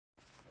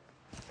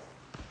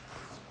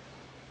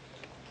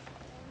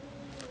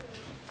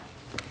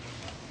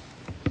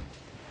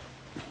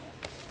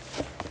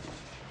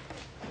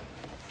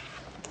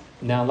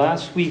Now,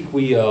 last week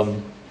we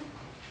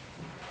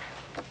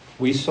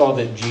saw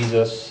that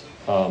Jesus,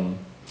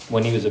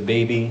 when he was a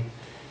baby,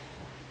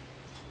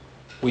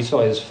 we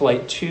saw his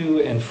flight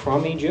to and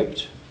from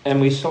Egypt,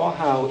 and we saw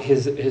how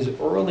his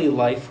early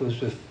life was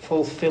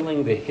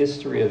fulfilling the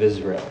history of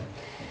Israel.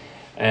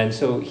 And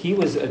so he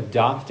was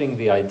adopting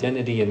the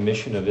identity and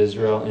mission of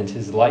Israel into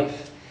his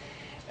life.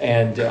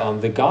 And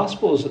the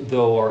Gospels,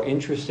 though, are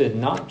interested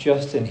not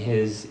just in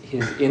his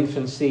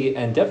infancy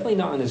and definitely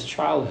not in his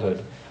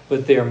childhood,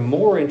 but they're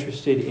more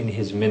interested in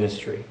his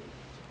ministry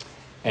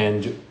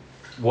and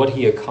what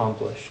he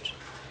accomplished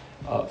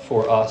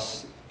for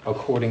us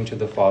according to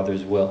the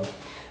Father's will.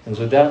 And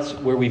so that's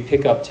where we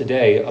pick up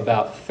today,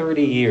 about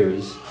 30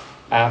 years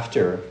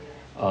after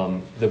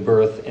the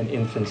birth and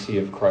infancy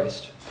of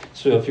Christ.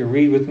 So if you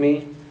read with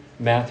me,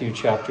 Matthew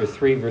chapter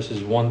 3,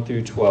 verses 1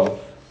 through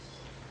 12.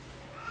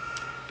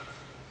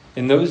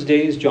 In those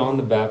days, John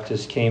the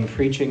Baptist came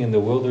preaching in the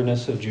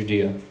wilderness of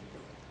Judea.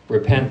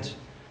 Repent,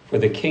 for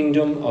the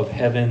kingdom of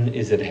heaven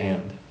is at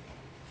hand.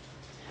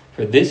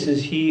 For this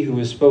is he who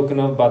was spoken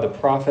of by the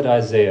prophet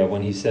Isaiah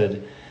when he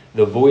said,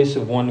 the voice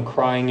of one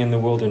crying in the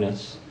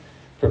wilderness,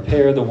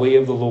 prepare the way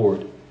of the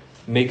Lord,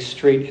 make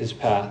straight his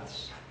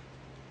paths.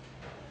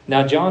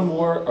 Now John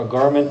wore a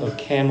garment of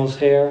camel's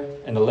hair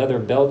and a leather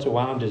belt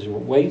around his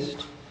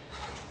waist,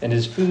 and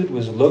his food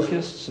was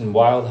locusts and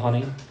wild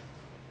honey.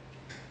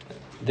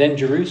 Then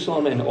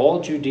Jerusalem and all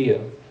Judea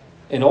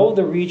and all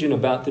the region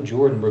about the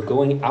Jordan were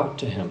going out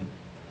to him.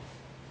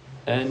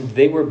 And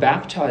they were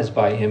baptized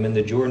by him in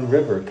the Jordan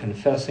River,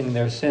 confessing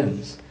their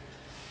sins.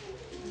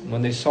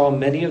 When they saw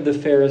many of the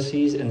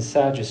Pharisees and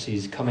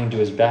Sadducees coming to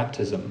his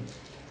baptism,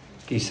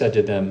 he said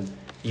to them,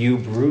 you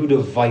brood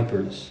of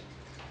vipers,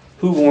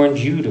 who warned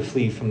you to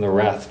flee from the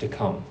wrath to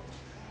come?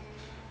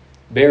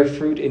 Bear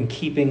fruit in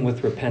keeping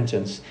with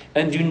repentance,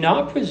 and do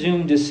not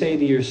presume to say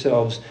to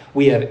yourselves,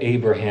 we have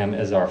Abraham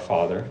as our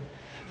father.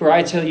 For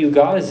I tell you,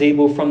 God is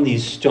able from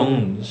these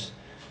stones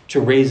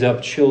to raise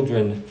up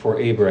children for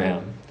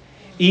Abraham.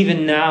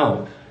 Even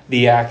now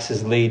the axe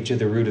is laid to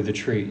the root of the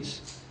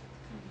trees.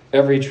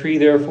 Every tree,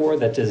 therefore,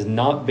 that does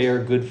not bear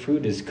good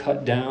fruit is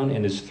cut down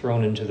and is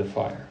thrown into the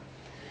fire.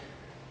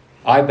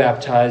 I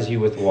baptize you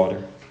with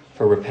water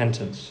for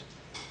repentance.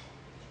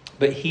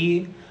 But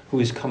he who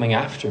is coming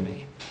after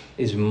me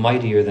is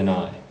mightier than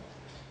I,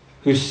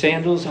 whose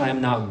sandals I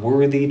am not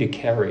worthy to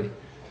carry.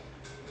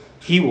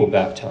 He will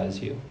baptize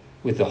you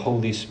with the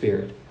Holy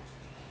Spirit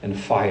and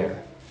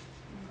fire.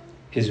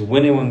 His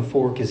winnowing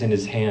fork is in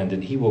his hand,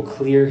 and he will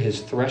clear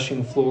his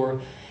threshing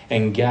floor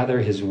and gather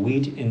his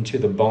wheat into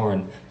the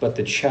barn, but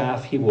the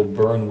chaff he will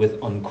burn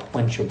with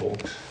unquenchable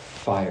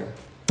fire.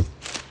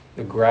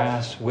 The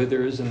grass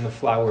withers and the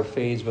flower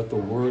fades, but the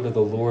word of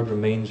the Lord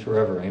remains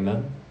forever.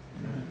 Amen.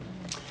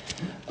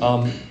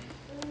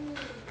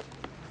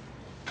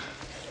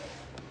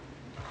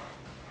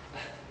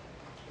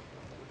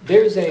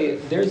 There's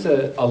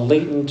a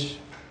latent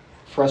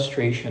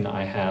frustration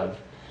I have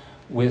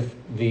with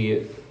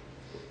the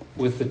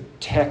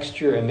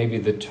texture and maybe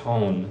the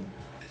tone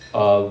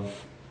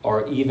of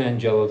our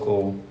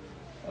evangelical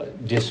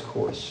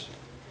discourse.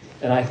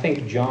 And I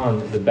think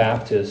John the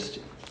Baptist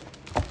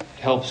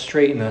helps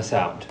straighten us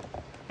out.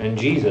 And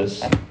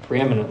Jesus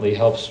preeminently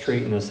helps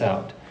straighten us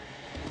out.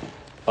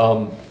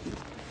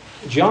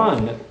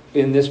 John,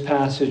 in this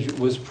passage,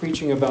 was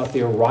preaching about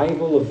the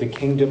arrival of the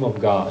kingdom of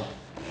God.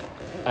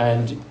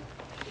 And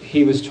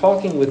he was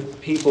talking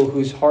with people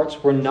whose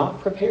hearts were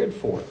not prepared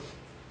for it,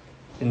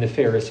 in the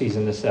Pharisees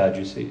and the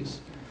Sadducees.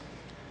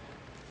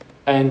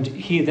 And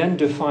he then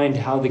defined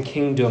how the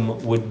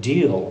kingdom would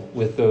deal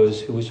with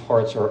those whose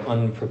hearts are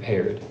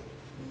unprepared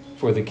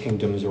for the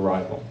kingdom's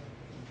arrival.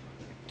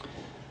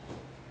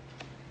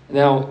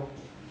 Now,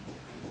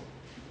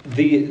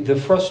 the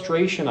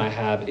frustration I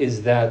have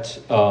is that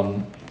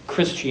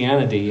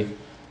Christianity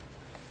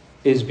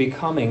is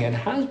becoming and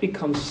has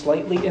become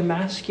slightly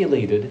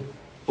emasculated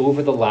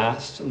over the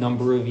last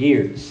number of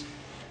years.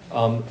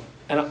 And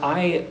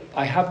I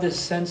have this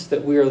sense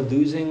that we are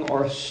losing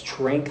our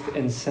strength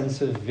and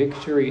sense of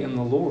victory in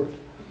the Lord.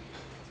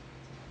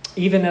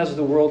 Even as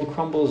the world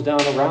crumbles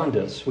down around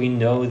us, we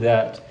know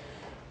that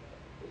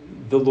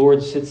the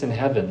Lord sits in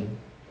heaven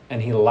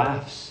and he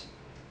laughs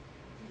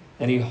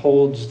and he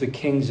holds the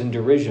kings in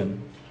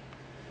derision.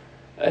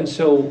 And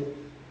so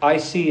I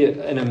see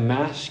an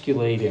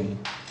emasculating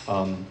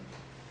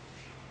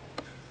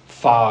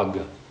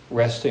fog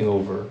resting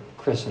over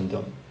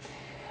Christendom.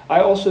 I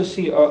also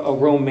see a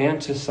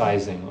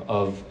romanticizing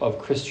of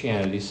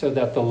Christianity, so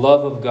that the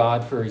love of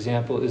God, for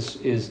example,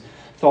 is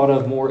thought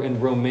of more in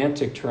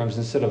romantic terms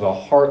instead of a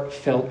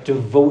heartfelt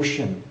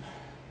devotion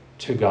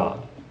to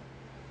God.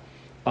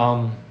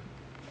 And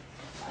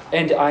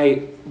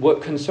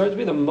what concerns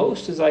me the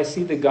most is I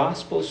see the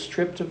gospel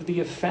stripped of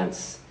the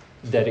offense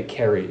that it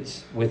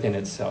carries within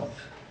itself.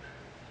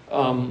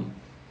 And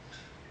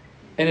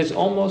it's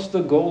almost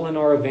the goal in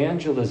our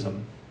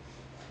evangelism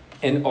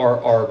and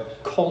our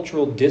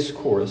cultural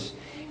discourse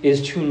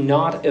is to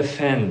not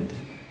offend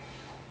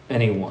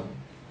anyone.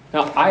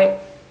 Now,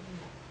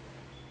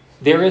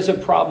 There is a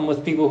problem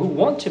with people who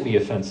want to be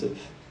offensive.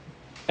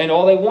 And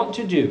all they want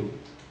to do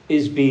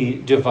is be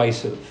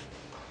divisive.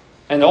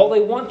 And all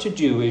they want to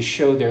do is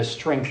show their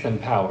strength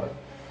and power.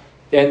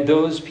 And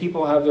those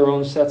people have their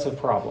own sets of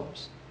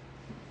problems.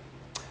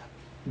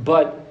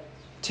 But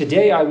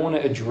today I want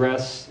to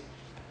address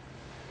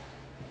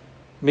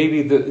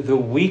maybe the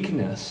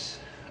weakness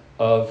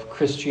of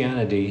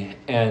Christianity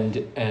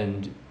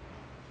and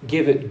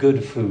give it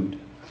good food.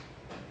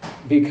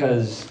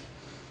 Because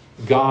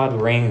God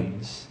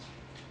reigns.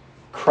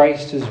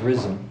 Christ is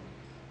risen.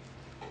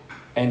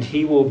 And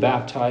he will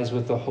baptize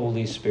with the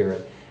Holy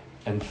Spirit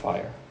and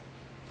fire.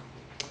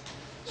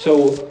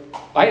 So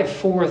I have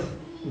 4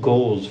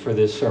 goals for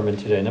this sermon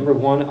today. Number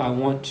 1, I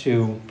want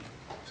to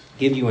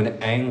give you an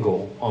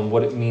angle on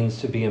what it means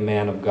to be a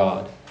man of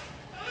God.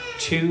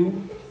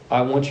 2,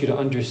 I want you to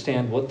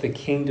understand what the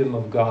kingdom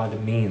of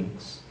God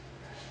means.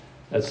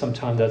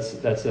 Sometimes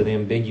that's an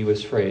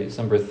ambiguous phrase.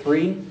 Number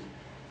 3,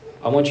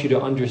 I want you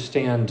to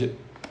understand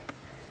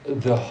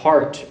the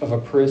heart of a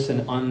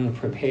person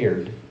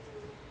unprepared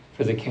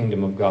for the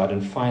kingdom of God.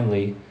 And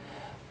finally,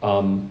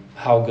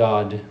 how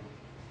God,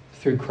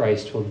 through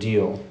Christ, will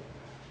deal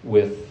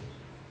with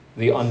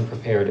the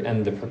unprepared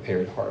and the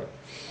prepared heart.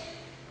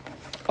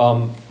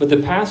 But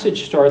the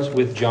passage starts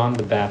with John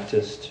the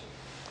Baptist.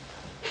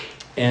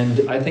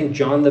 And I think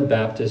John the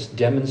Baptist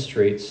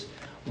demonstrates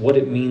what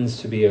it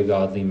means to be a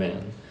godly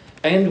man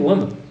and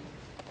woman.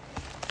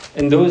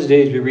 In those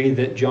days we read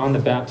that John the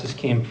Baptist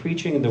came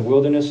preaching in the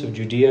wilderness of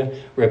Judea,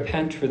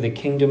 repent, for the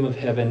kingdom of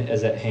heaven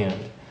is at hand.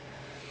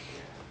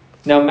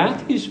 Now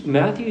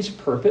Matthew's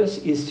purpose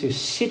is to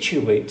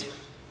situate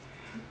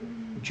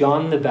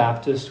John the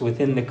Baptist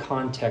within the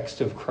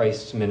context of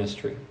Christ's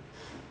ministry.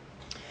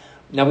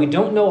 Now we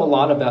don't know a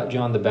lot about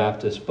John the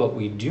Baptist, but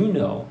we do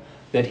know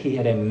that he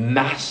had a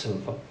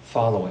massive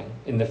following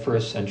in the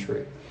first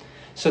century.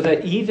 So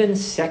that even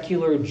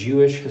secular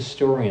Jewish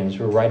historians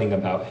were writing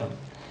about him.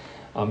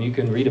 You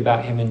can read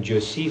about him in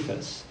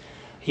Josephus.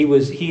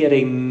 He had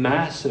a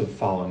massive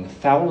following.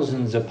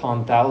 Thousands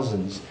upon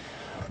thousands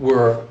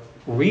were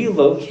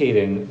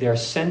relocating their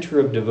center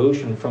of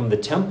devotion from the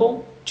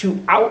temple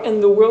to out in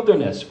the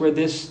wilderness where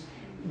this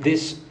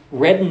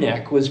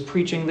redneck was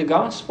preaching the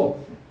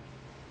gospel,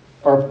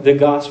 or the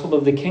gospel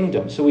of the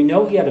kingdom. So we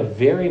know he had a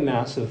very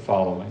massive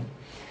following.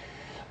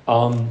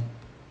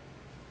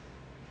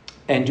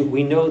 And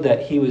we know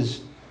that he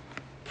was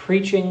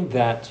preaching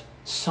that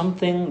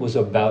something was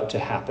about to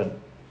happen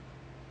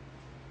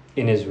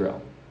in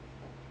Israel.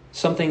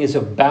 Something is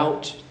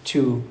about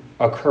to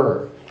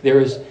occur.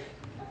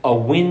 A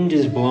wind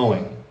is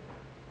blowing.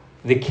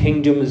 The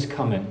kingdom is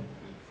coming.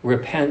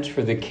 Repent,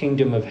 for the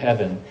kingdom of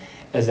heaven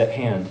is at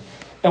hand.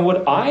 And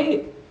what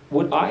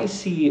I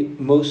see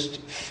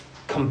most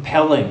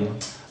compelling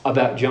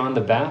about John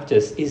the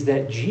Baptist is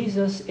that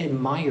Jesus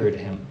admired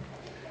him.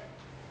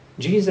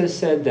 Jesus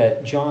said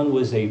that John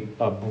was a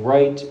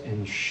bright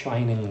and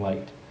shining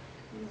light.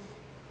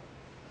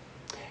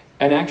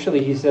 And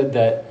actually he said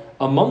that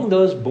among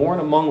those born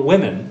among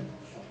women,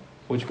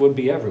 which would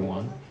be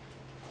everyone,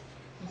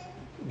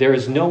 there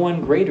is no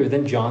one greater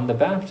than John the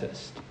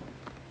Baptist.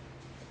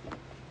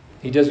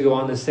 He does go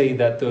on to say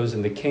that those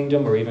in the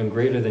kingdom are even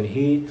greater than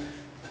he.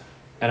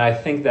 And I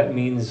think that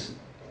means,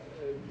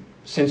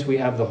 since we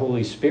have the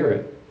Holy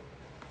Spirit,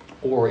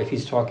 or if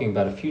he's talking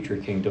about a future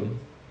kingdom,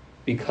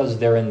 because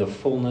they're in the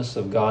fullness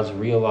of God's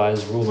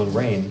realized rule and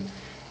reign,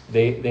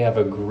 they have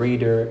a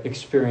greater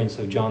experience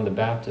of John the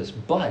Baptist.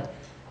 But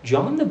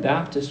John the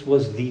Baptist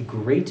was the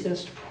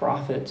greatest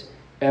prophet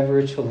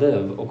ever to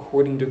live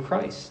according to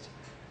Christ.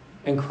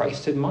 And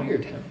Christ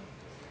admired him.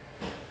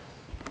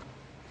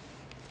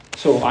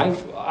 So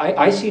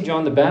I see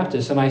John the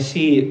Baptist, and I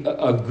see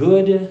a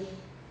good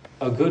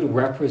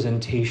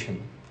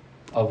representation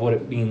of what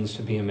it means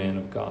to be a man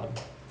of God.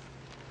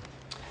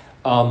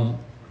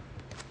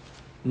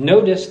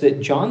 Notice that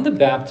John the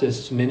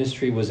Baptist's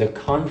ministry was a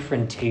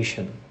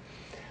confrontation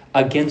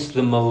against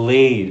the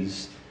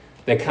malaise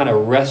that kind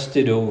of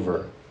rested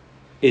over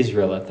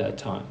Israel at that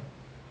time.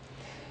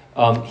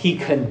 He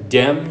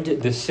condemned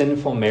the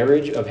sinful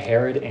marriage of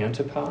Herod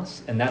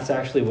Antipas, and that's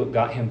actually what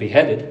got him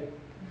beheaded.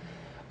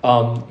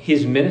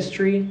 His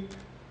ministry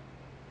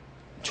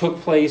took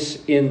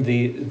place in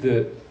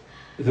the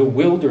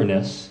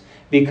wilderness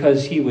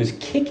because he was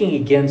kicking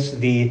against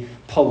the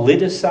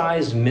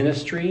politicized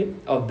ministry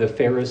of the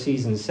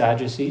Pharisees and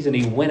Sadducees, and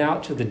he went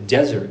out to the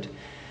desert.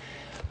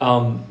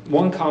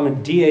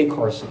 D.A.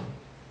 Carson,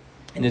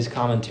 in his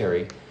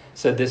commentary,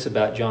 said this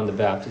about John the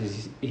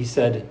Baptist. He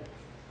said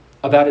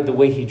about it the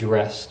way he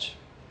dressed.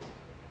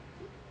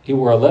 He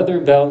wore a leather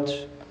belt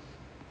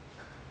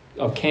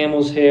of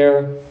camel's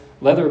hair,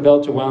 leather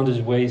belt around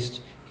his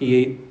waist. He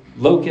ate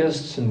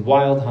locusts and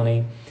wild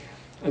honey.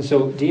 And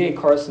so D.A.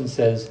 Carson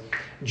says,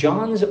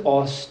 John's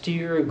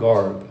austere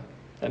garb,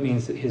 that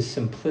means his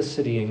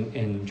simplicity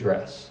in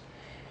dress,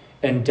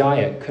 and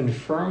diet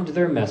confirmed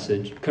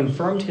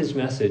his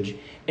message,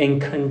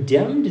 and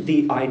condemned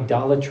the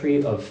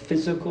idolatry of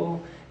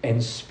physical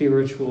and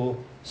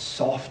spiritual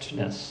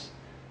softness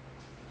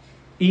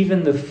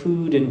even the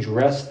food and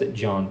dress that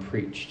John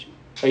preached,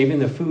 or even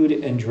the food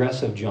and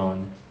dress of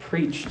John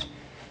preached.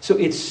 So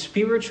it's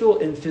spiritual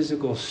and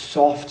physical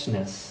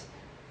softness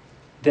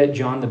that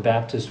John the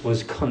Baptist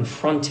was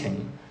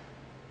confronting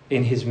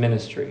in his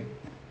ministry.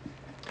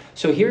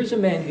 So here's a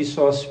man who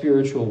saw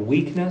spiritual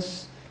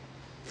weakness,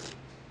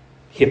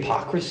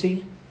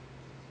 hypocrisy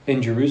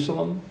in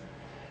Jerusalem,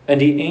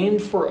 and he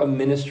aimed for a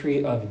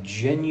ministry of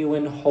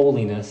genuine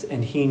holiness,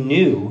 and he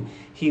knew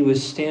he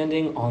was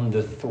standing on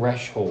the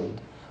threshold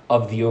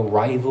of the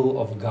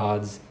arrival of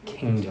God's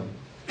kingdom.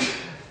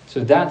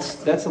 So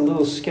that's a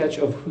little sketch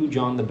of who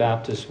John the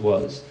Baptist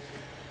was.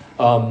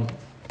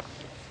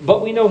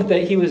 But we know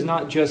that he was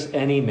not just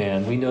any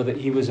man. We know that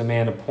he was a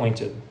man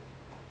appointed.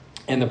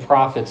 And the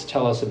prophets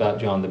tell us about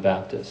John the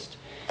Baptist.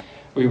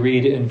 We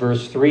read in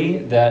verse 3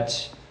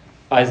 that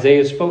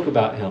Isaiah spoke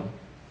about him.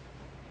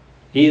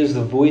 He is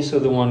the voice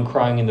of the one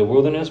crying in the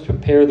wilderness,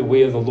 prepare the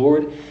way of the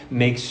Lord,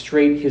 make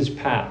straight his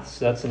paths.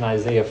 That's in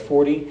Isaiah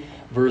 40,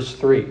 verse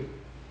 3.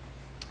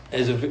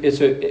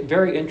 It's a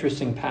very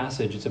interesting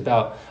passage. It's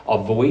about a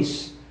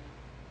voice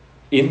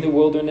in the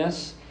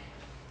wilderness,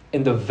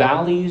 and the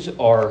valleys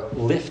are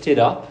lifted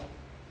up,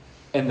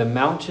 and the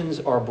mountains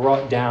are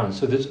brought down.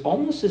 So there's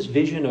almost this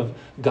vision of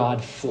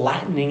God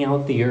flattening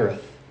out the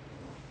earth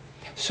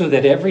so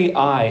that every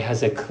eye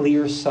has a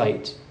clear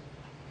sight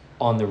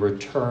on the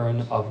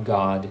return of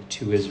God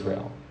to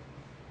Israel.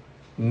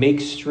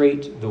 Make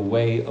straight the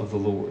way of the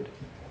Lord.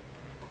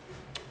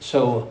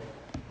 So,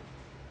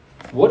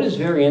 what is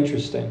very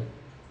interesting,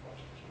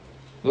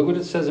 look what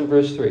it says in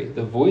verse 3.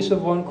 The voice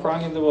of one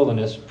crying in the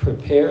wilderness,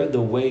 prepare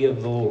the way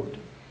of the Lord.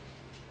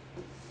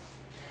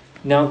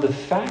 Now, the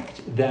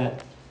fact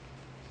that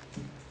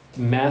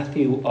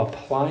Matthew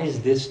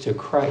applies this to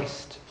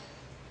Christ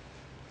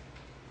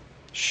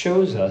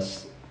shows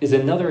us, is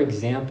another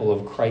example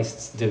of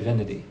Christ's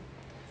divinity.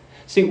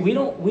 See, we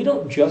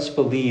don't just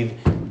believe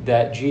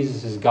that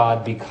Jesus is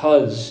God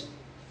because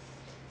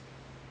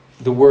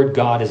the word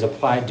God is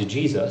applied to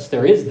Jesus.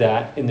 There is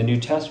that in the New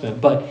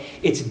Testament, but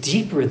it's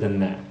deeper than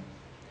that.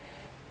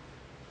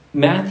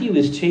 Matthew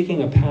is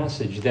taking a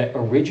passage that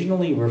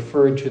originally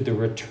referred to the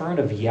return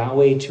of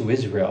Yahweh to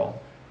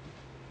Israel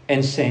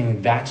and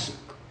saying that's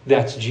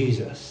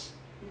Jesus.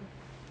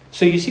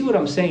 So you see what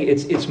I'm saying?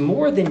 It's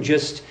more than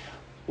just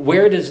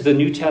where does the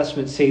New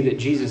Testament say that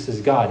Jesus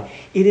is God?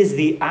 It is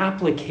the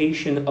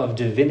application of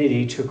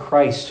divinity to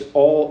Christ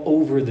all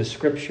over the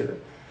Scripture.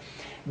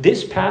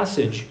 This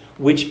passage,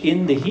 which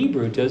in the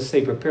Hebrew does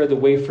say prepare the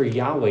way for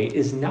Yahweh,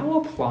 is now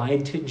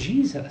applied to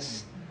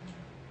Jesus.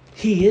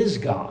 He is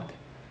God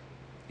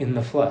in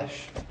the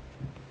flesh.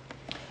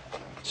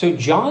 So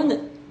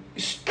John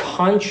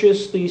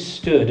consciously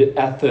stood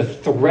at the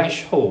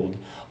threshold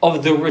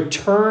of the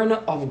return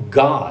of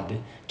God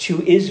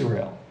to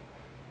Israel.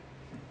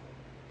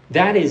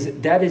 That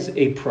is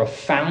a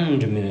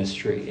profound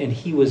ministry, and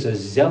he was a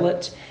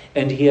zealot,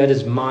 and he had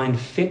his mind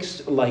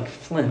fixed like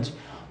flint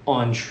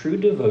on true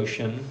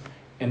devotion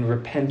and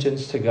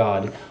repentance to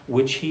God,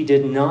 which he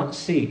did not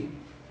see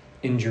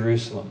in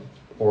Jerusalem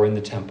or in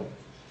the temple.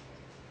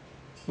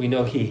 We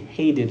know he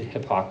hated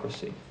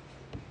hypocrisy.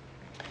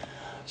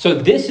 So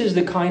this is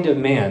the kind of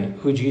man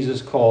who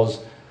Jesus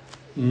calls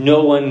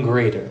no one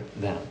greater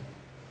than.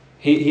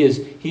 He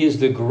is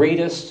the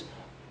greatest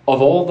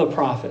of all the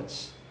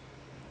prophets.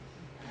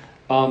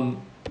 So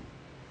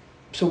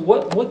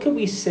what could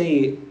we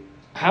say?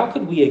 How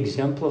could we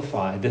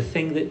exemplify the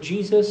thing that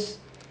Jesus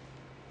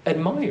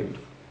admired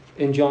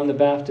in John the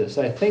Baptist?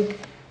 I think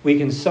we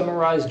can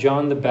summarize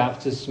John the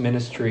Baptist's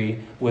ministry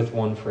with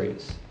one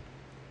phrase: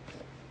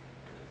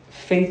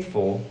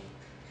 faithful,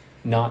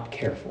 not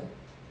careful.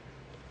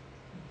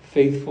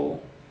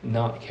 Faithful,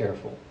 not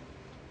careful.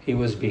 He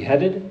was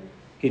beheaded.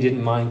 He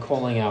didn't mind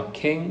calling out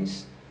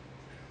kings.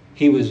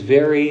 He was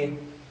very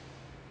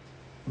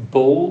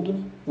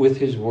bold with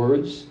his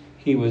words.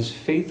 He was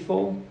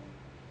faithful,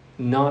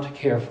 not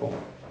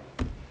careful.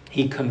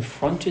 He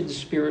confronted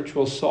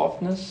spiritual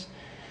softness,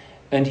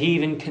 and he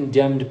even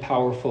condemned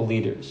powerful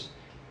leaders.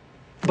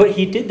 But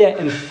he did that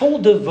in full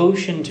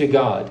devotion to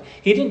God.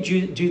 He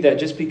didn't do that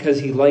just because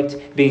he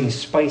liked being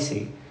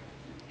spicy.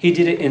 He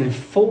did it in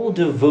full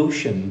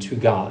devotion to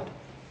God.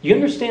 You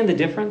understand the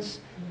difference?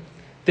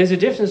 There's a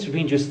difference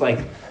between just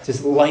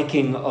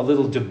liking a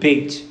little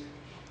debate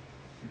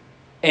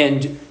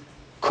and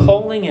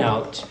calling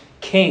out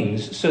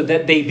kings so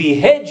that they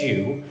behead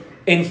you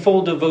in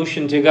full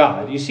devotion to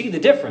God. You see the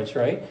difference,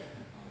 right?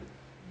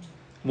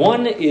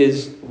 One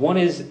is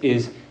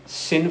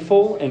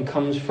sinful and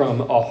comes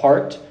from a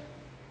heart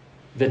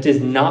that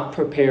does not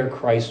prepare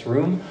Christ's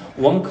room.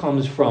 One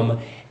comes from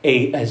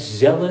a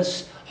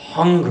zealous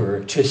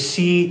hunger to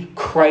see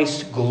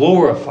Christ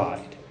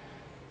glorified.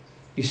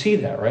 You see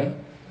that, right?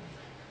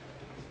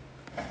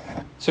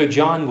 So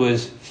John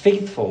was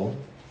faithful,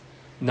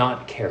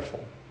 not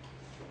careful.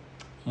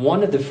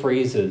 One of the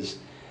phrases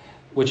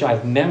which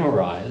I've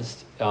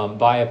memorized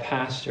by a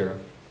pastor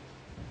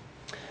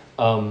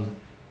who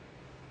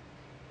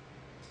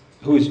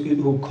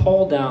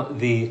called out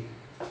the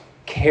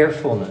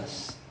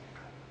carefulness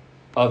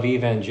of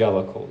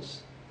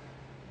evangelicals.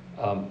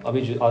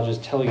 I'll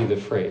just tell you the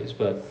phrase,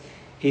 but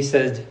he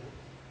said,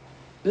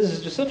 this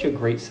is just such a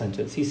great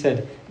sentence. He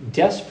said,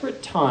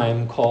 "Desperate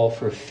time call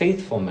for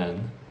faithful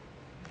men,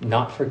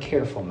 not for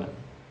careful men.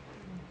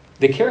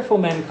 The careful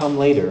men come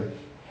later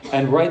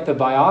and write the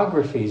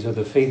biographies of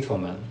the faithful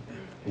men,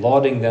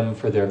 lauding them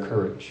for their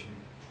courage."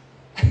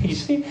 You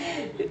see,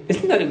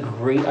 isn't that a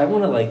great, I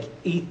want to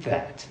eat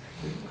that.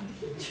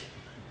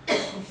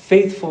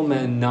 Faithful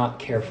men, not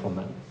careful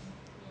men.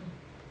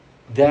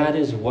 That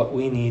is what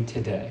we need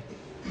today.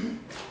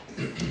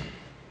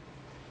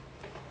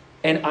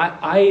 And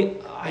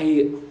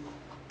I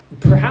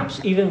perhaps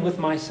even with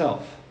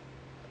myself,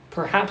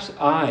 perhaps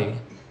I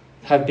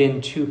have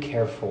been too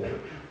careful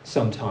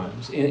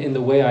sometimes in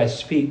the way I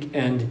speak.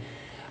 And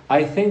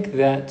I think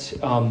that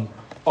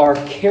our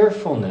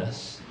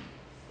carefulness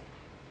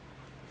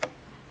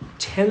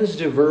tends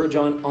to verge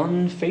on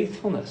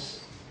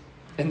unfaithfulness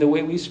in the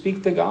way we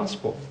speak the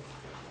gospel.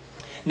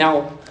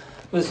 Now,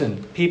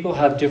 listen, people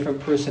have different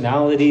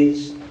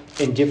personalities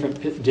and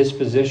different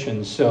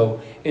dispositions. So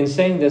in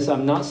saying this,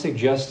 I'm not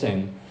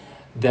suggesting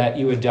that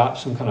you adopt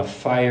some kind of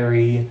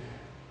fiery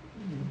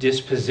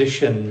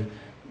disposition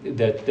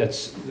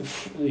that's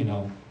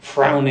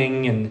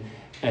frowning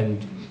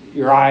and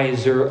your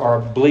eyes are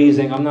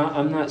blazing. I'm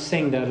not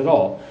saying that at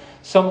all.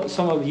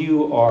 Some of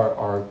you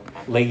are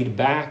laid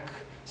back.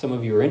 Some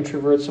of you are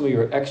introverts. Some of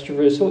you are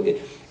extroverts. So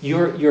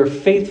your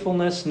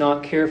faithfulness,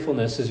 not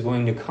carefulness, is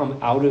going to come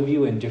out of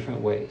you in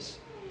different ways.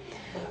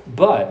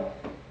 But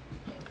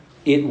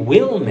it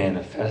will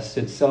manifest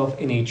itself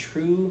in a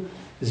true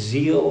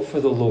zeal for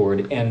the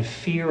Lord and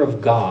fear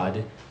of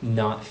God,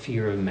 not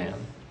fear of man.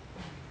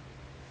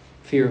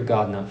 Fear of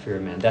God, not fear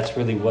of man. That's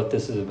really what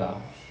this is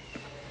about.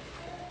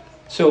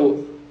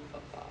 So,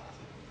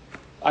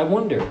 I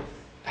wonder,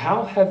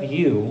 how have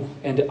you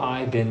and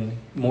I been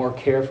more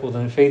careful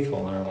than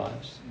faithful in our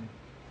lives?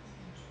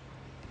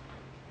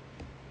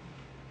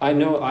 I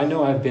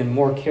know I've been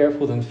more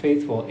careful than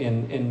faithful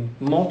in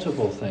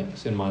multiple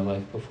things in my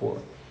life before.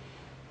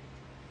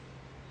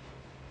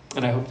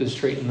 And I hope to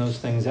straighten those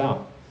things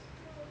out.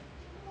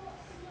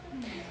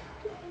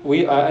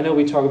 I know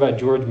we talk about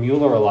George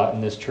Mueller a lot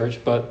in this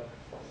church, but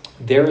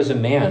there is a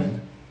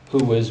man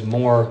who was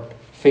more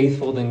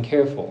faithful than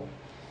careful.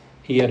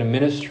 He had a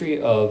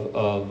ministry of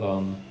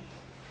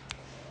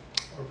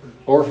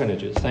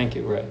orphanages. Thank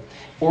you, right.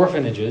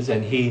 Orphanages,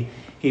 and he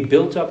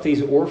built up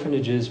these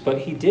orphanages, but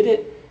he did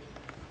it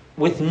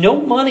with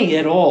no money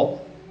at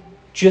all.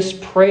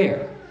 Just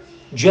prayer.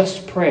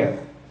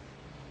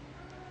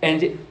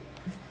 And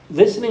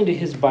listening to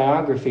his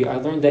biography, I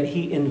learned that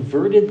he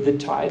inverted the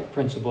tithe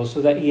principle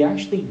so that he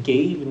actually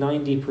gave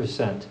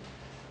 90%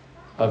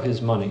 of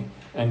his money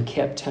and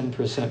kept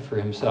 10% for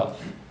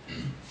himself.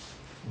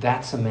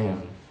 That's a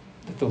man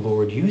that the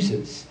Lord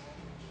uses.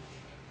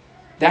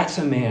 That's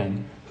a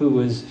man who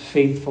was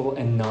faithful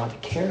and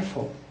not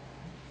careful.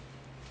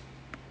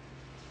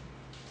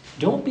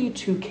 Don't be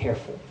too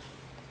careful.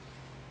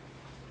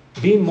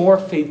 Be more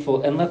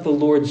faithful and let the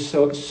Lord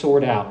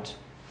sort out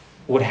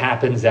what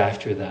happens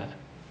after that.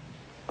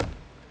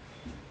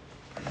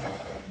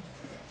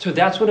 So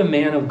that's what a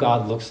man of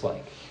God looks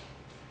like.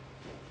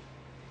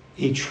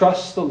 He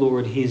trusts the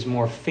Lord. He's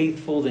more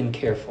faithful than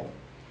careful.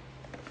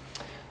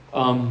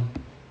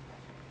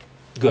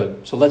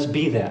 Good. So let's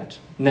be that.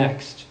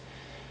 Next.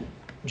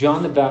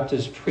 John the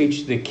Baptist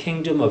preached the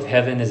kingdom of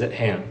heaven is at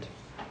hand.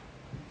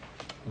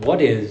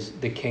 What is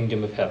the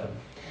kingdom of heaven?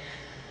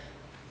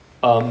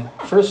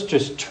 First,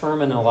 just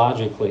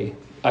terminologically,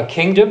 a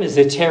kingdom is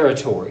a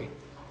territory,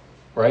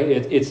 right?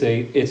 It's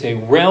a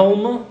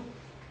realm,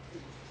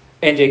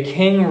 and a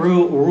king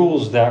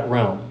rules that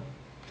realm.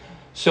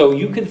 So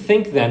you could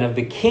think then of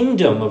the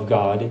kingdom of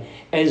God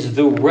as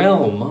the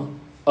realm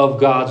of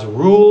God's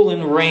rule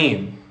and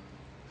reign.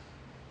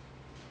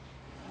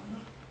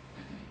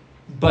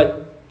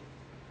 But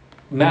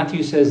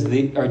John says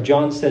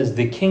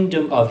the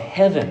kingdom of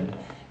heaven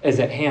is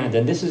at hand.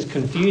 And this has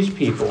confused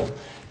people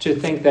to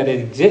think that it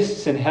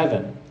exists in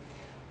heaven.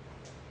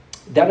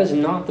 That is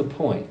not the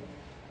point.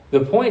 The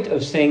point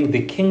of saying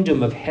the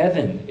kingdom of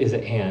heaven is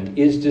at hand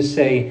is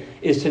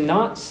to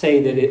not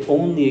say that it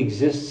only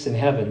exists in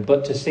heaven,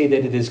 but to say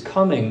that it is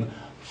coming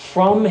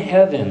from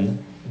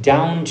heaven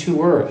down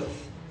to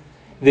earth.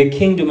 The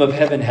kingdom of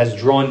heaven has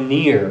drawn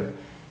near,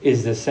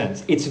 is the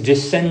sense. It's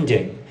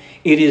descending.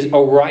 It is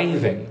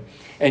arriving.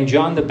 And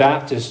John the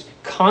Baptist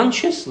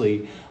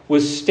consciously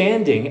was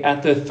standing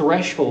at the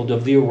threshold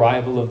of the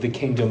arrival of the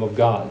kingdom of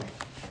God.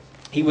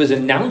 He was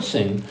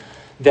announcing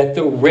that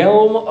the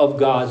realm of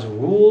God's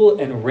rule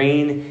and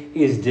reign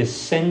is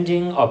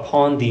descending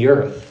upon the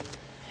earth,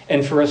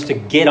 and for us to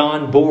get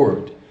on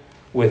board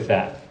with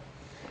that.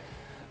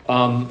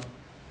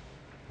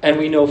 And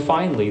we know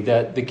finally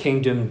that the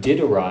kingdom did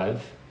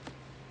arrive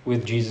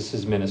with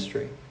Jesus'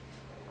 ministry.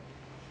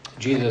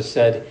 Jesus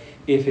said,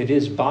 "If it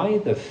is by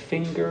the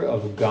finger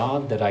of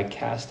God that I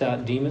cast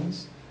out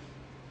demons,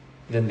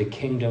 then the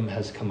kingdom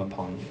has come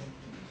upon you."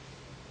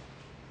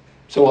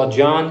 So while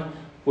John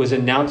was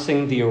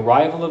announcing the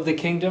arrival of the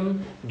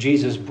kingdom,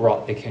 Jesus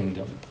brought the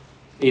kingdom.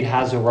 It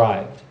has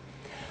arrived.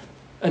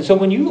 And so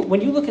when you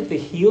look at the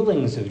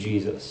healings of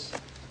Jesus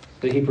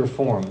that he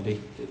performed,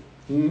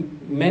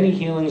 many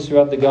healings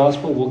throughout the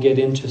gospel, we'll get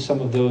into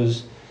some of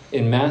those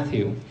in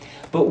Matthew,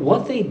 but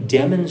what they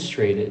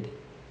demonstrated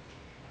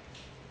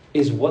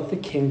is what the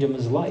kingdom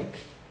is like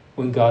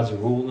when God's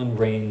rule and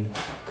reign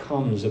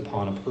comes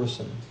upon a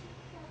person.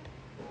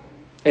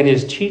 And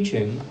his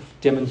teaching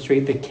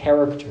demonstrate the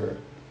character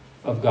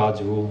of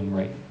God's rule and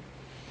reign.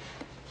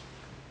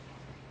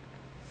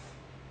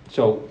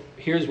 So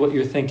here's what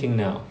you're thinking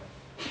now.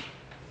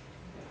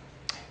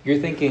 You're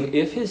thinking,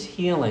 if his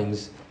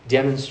healings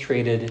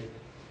demonstrated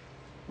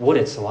what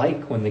it's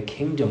like when the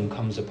kingdom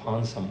comes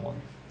upon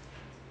someone,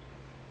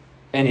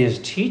 and his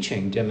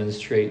teaching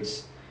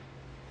demonstrates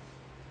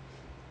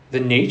the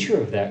nature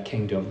of that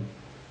kingdom,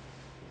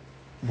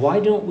 why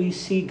don't we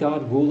see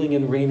God ruling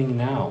and reigning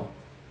now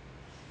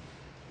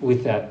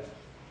with that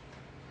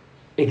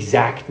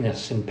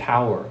exactness and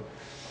power?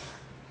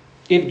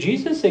 If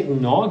Jesus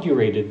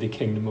inaugurated the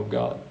kingdom of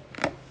God,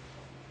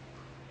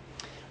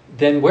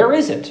 then where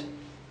is it?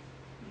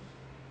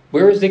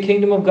 Where is the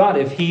kingdom of God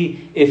if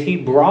he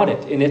brought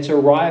it and it's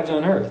arrived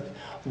on earth?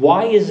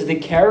 Why is the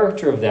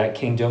character of that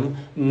kingdom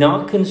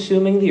not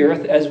consuming the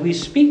earth as we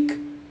speak?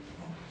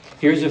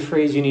 Here's a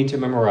phrase you need to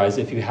memorize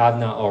if you have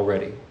not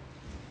already.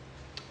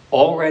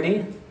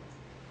 Already,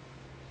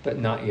 but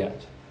not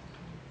yet.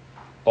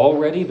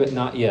 Already, but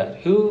not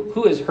yet.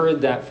 Who has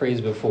heard that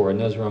phrase before and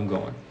knows where I'm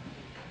going?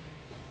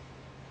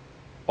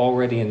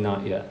 Already and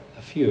not yet.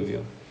 A few of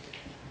you.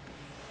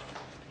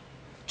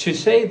 To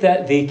say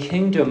that the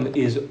kingdom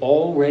is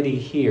already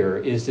here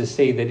is to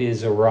say that it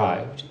has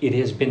arrived. It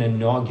has been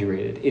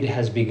inaugurated. It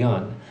has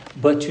begun.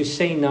 But to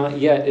say not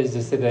yet is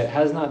to say that it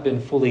has not been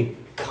fully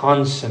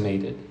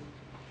consummated.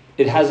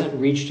 It hasn't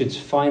reached its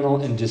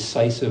final and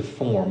decisive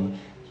form,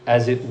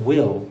 as it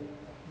will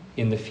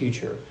in the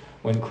future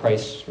when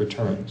Christ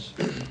returns.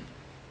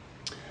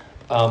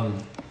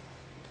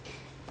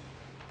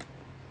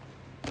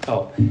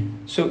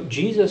 So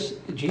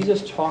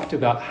Jesus talked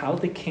about how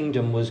the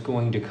kingdom was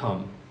going to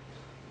come.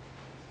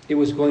 It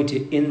was going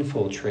to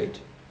infiltrate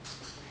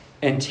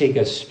and take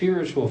a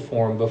spiritual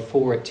form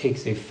before it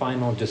takes a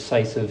final,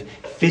 decisive,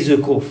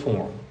 physical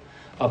form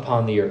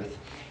upon the earth.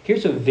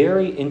 Here's a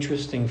very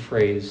interesting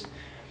phrase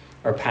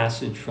or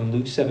passage from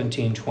Luke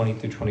 17, 20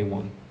 through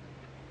 21.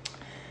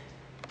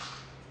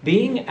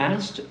 Being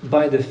asked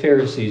by the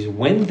Pharisees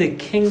when the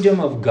kingdom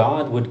of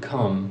God would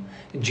come,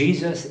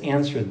 Jesus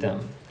answered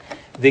them,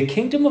 "The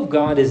kingdom of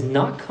God is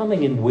not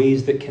coming in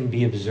ways that can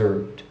be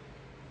observed.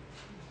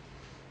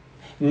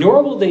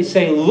 Nor will they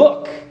say,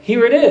 'Look,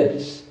 here it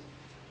is,'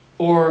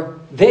 or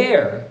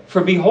 'There,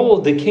 for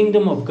behold, the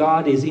kingdom of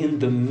God is in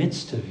the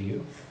midst of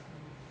you.'"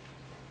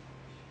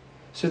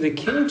 So the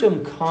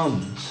kingdom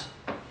comes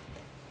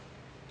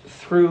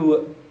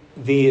through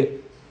the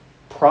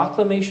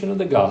proclamation of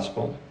the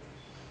gospel,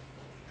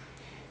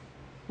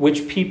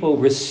 which people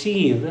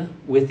receive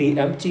with the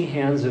empty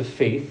hands of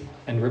faith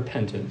and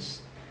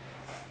repentance.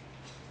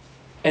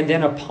 And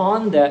then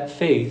upon that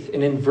faith,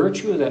 and in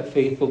virtue of that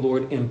faith, the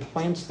Lord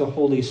implants the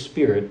Holy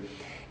Spirit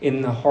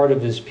in the heart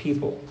of his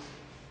people.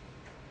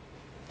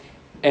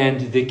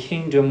 And the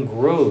kingdom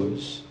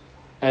grows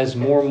as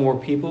more and more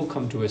people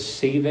come to a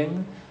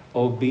saving,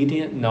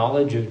 obedient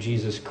knowledge of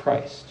Jesus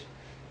Christ.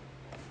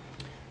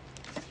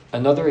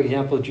 Another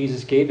example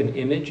Jesus gave, an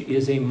image,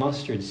 is a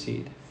mustard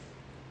seed.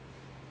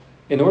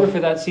 In order for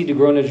that seed to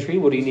grow into a tree,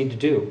 what do you need to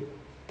do?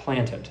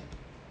 Plant it.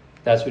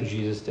 That's what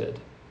Jesus did.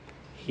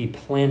 He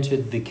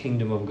planted the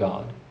kingdom of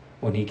God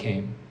when he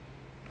came.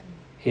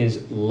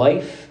 His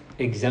life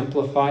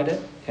exemplified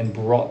it and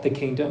brought the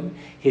kingdom.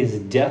 His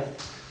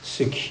death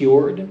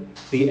secured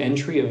the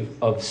entry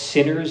of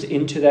sinners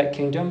into that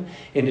kingdom.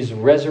 And his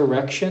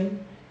resurrection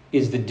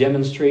is the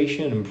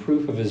demonstration and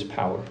proof of his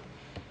power.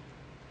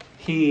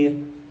 He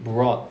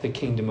brought the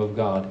kingdom of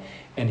God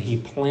and he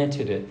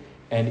planted it,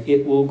 and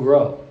it will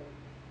grow.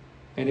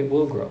 And it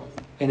will grow.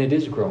 And it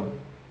is growing.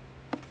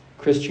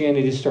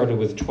 Christianity started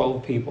with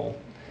 12 people.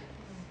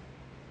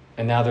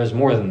 And now there's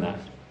more than that.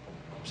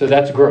 So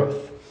that's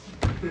growth.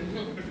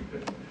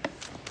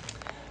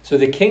 So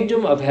the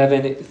kingdom of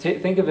heaven,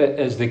 think of it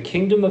as the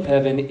kingdom of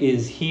heaven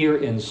is here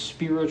in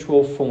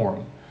spiritual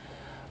form.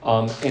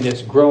 And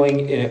it's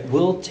growing, and it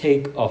will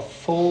take a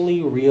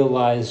fully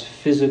realized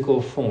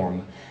physical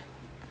form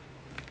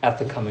at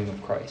the coming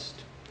of Christ.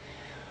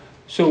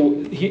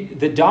 So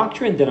the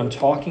doctrine that I'm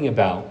talking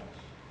about,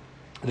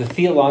 the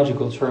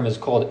theological term is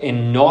called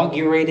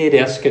inaugurated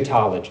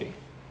eschatology.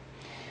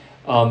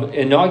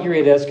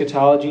 Inaugurated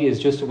eschatology is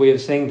just a way of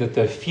saying that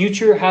the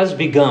future has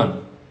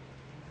begun.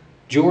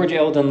 George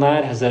Eldon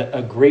Ladd has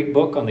a great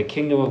book on the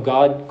kingdom of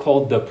God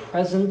called The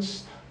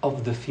Presence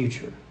of the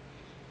Future.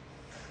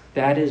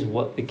 That is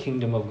what the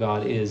kingdom of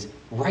God is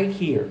right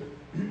here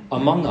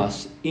among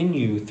us, in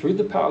you, through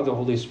the power of the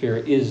Holy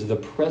Spirit, is the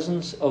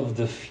presence of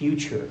the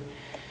future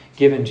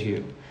given to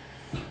you.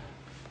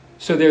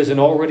 So there's an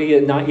already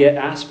and not yet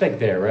aspect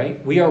there,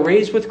 right? We are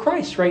raised with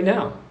Christ right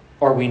now,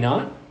 are we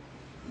not?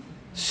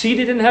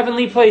 Seated in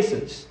heavenly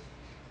places.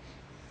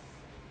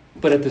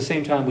 But at the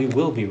same time, we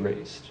will be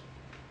raised,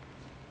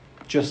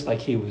 just like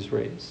he was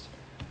raised.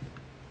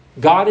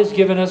 God has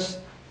given us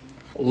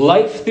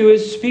life through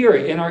his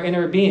Spirit in our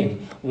inner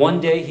being.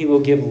 One day he will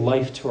give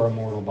life to our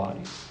mortal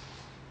bodies.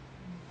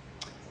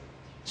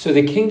 So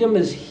the kingdom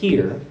is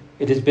here.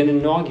 It has been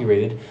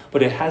inaugurated,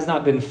 but it has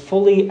not been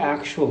fully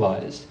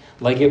actualized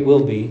like it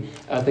will be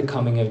at the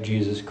coming of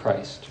Jesus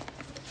Christ.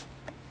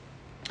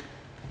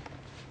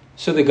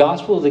 So the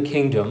gospel of the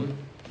kingdom,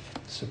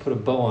 to put a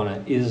bow on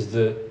it, is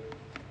the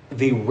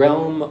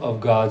realm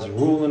of God's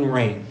rule and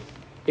reign.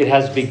 It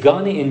has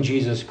begun in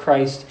Jesus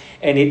Christ,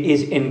 and it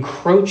is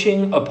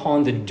encroaching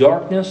upon the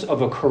darkness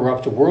of a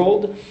corrupt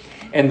world,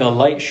 and the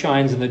light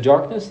shines in the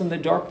darkness, and the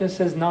darkness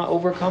has not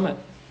overcome it.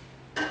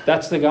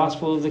 That's the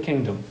gospel of the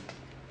kingdom.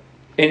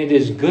 And it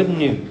is good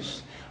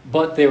news.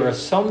 But there are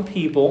some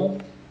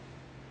people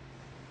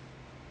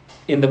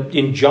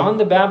in John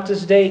the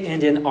Baptist's day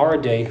and in our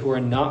day who are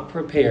not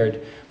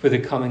prepared for the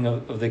coming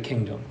of the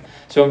kingdom.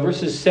 So in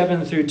verses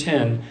 7 through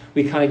 10,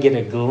 we kind of get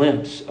a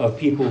glimpse of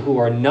people who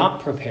are not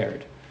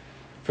prepared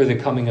for the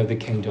coming of the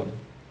kingdom.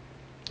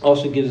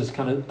 Also gives us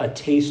kind of a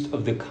taste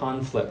of the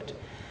conflict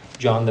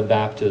John the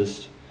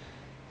Baptist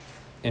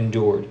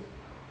endured.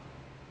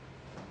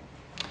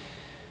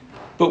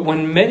 But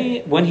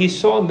when he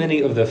saw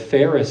many of the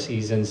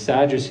Pharisees and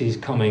Sadducees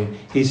coming,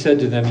 he said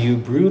to them, "You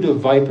brood of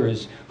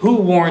vipers, who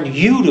warned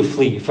you to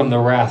flee from the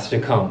wrath to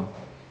come?"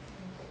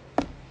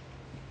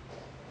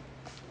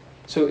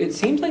 So it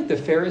seems like the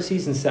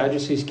Pharisees and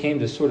Sadducees came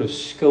to sort of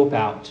scope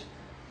out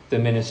the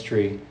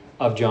ministry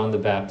of John the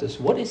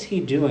Baptist. What is he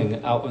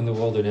doing out in the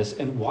wilderness,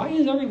 and why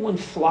is everyone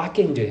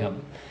flocking to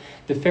him?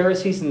 The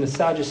Pharisees and the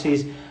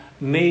Sadducees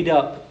made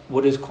up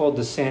what is called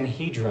the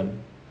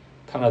Sanhedrin,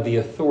 kind of the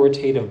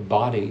authoritative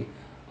body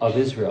of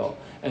Israel.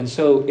 And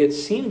so it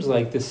seems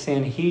like the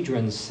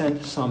Sanhedrin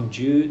sent some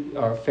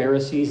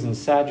Pharisees and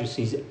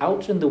Sadducees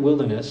out in the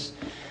wilderness,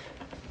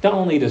 not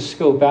only to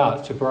scope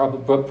out,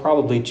 but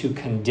probably to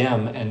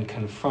condemn and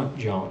confront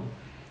John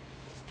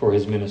for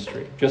his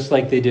ministry, just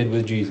like they did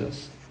with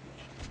Jesus.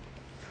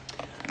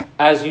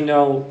 As you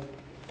know,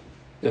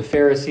 the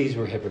Pharisees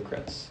were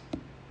hypocrites.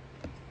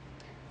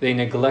 They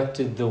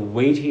neglected the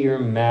weightier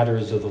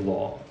matters of the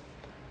law.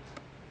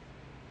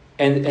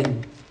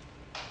 And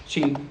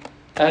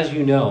as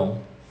you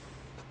know,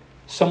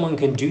 someone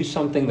can do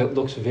something that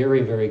looks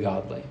very, very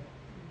godly.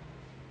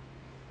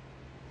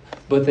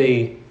 But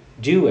they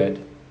do it,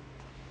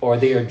 or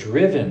they are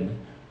driven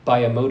by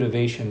a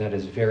motivation that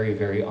is very,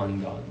 very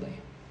ungodly.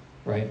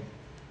 Right?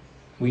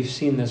 We've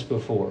seen this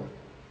before.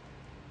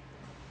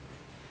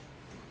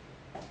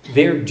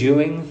 They're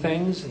doing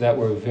things that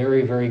were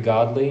very, very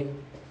godly.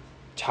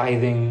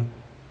 Tithing,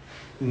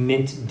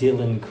 mint,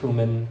 dill, and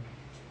cumin,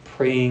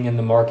 praying in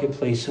the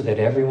marketplace so that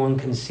everyone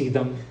can see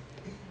them,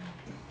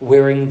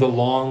 wearing the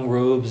long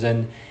robes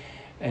and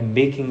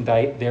making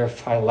their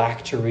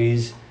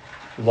phylacteries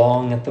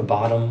long at the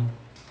bottom.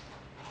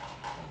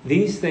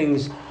 These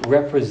things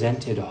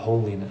represented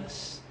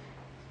holiness.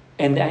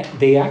 And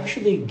they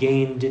actually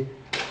gained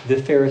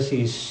the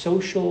Pharisees'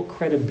 social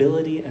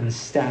credibility and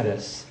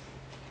status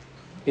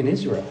in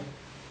Israel.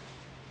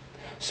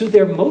 So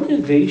their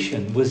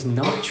motivation was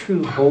not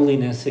true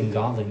holiness and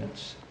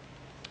godliness.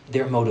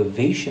 Their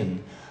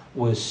motivation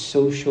was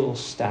social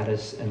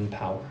status and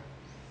power.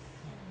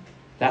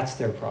 That's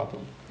their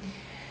problem.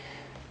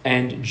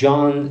 And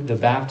John the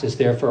Baptist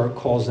therefore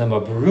calls them a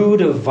brood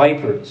of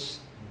vipers,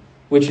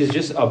 which is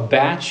just a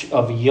batch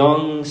of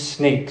young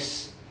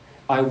snakes.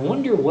 I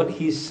wonder what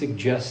he's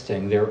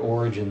suggesting their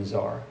origins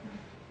are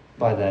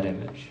by that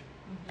image.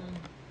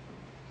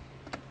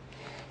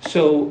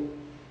 So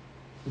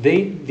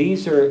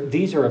these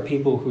are a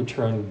people who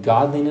turn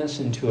godliness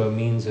into a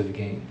means of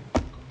gain.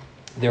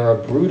 They're a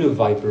brood of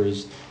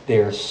vipers. They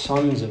are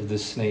sons of the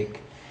snake.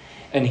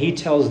 And he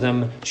tells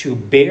them to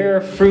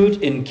bear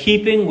fruit in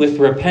keeping with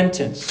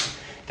repentance.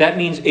 That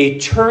means a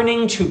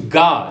turning to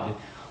God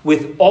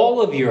with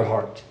all of your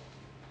heart.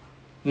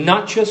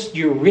 Not just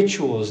your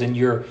rituals and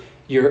your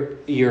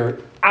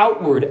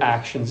outward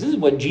actions. This is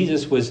what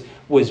Jesus was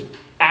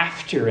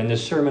after in the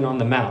Sermon on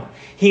the Mount.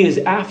 He is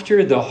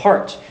after the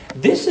heart.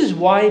 This is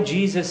why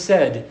Jesus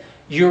said,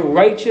 your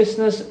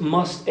righteousness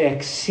must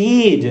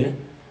exceed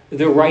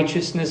the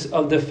righteousness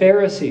of the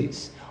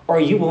Pharisees, or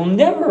you will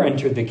never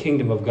enter the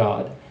kingdom of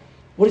God.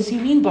 What does he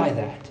mean by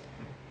that?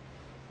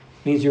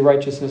 It means your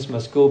righteousness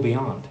must go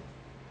beyond.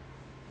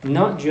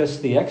 Not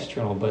just the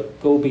external,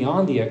 but go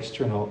beyond the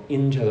external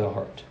into the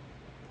heart.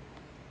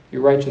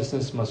 Your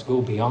righteousness must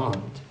go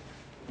beyond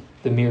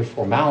the mere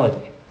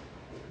formality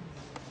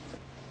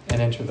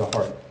and enter the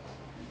heart.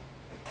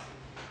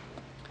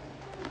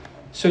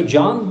 So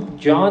John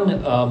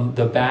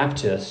the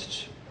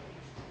Baptist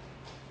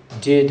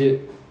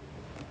did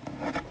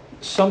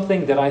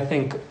something that I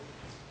think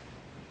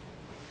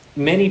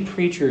many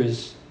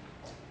preachers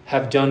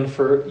have done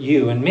for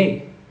you and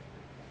me.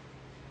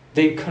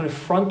 They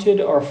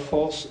confronted our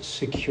false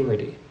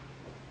security.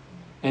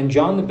 And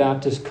John the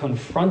Baptist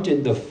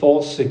confronted the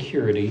false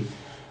security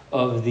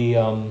of the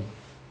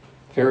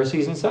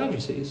Pharisees and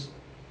Sadducees.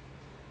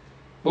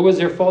 What was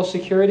their false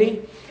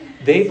security?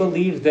 They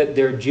believed that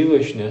their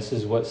Jewishness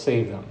is what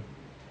saved them.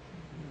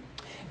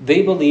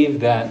 They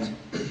believed that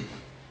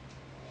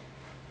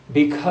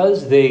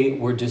because they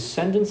were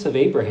descendants of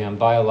Abraham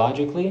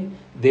biologically,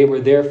 they were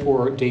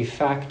therefore de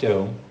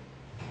facto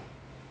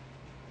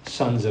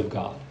sons of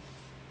God,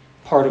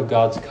 part of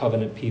God's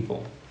covenant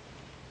people.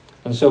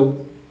 And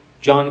so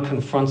John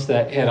confronts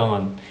that head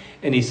on,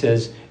 and he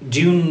says,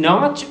 "Do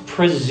not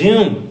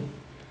presume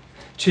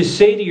to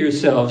say to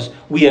yourselves,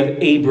 'We have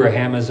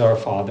Abraham as our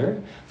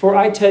father.' For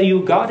I tell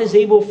you, God is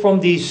able from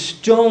these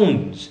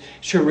stones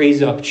to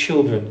raise up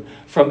children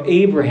from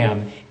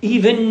Abraham.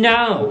 Even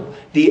now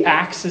the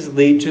axe is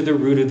laid to the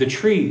root of the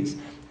trees.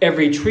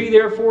 Every tree,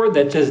 therefore,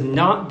 that does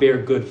not bear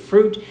good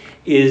fruit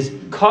is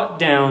cut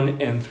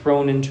down and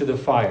thrown into the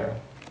fire."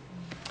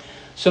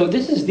 So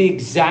this is the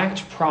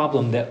exact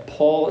problem that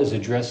Paul is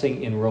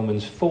addressing in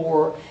Romans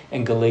 4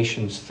 and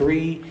Galatians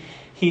 3.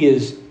 He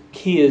is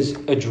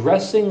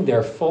addressing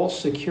their false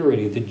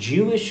security, the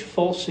Jewish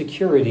false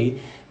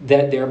security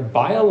that their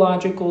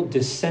biological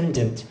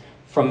descendant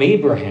from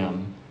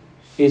Abraham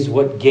is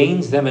what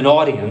gains them an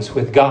audience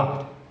with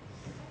God.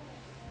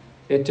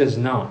 It does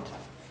not.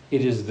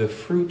 It is the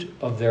fruit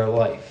of their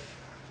life.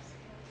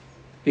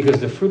 Because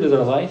the fruit of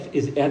their life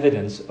is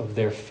evidence of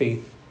their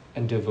faith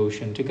and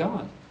devotion to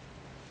God.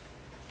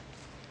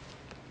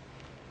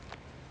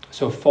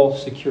 So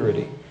false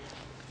security.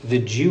 The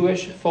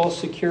Jewish false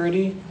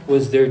security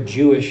was their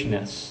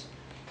Jewishness.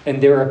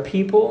 And there are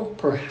people,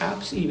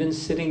 perhaps even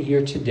sitting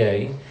here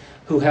today,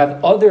 who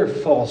have other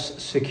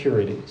false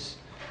securities.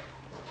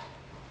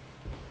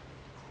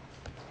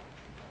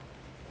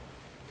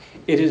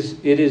 It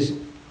is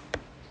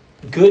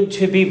good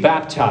to be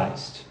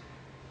baptized,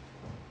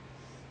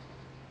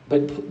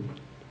 but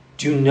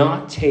do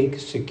not take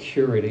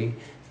security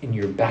in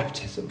your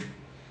baptism.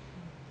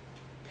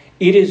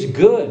 It is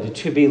good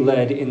to be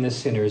led in the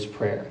sinner's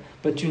prayer,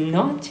 but do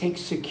not take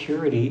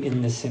security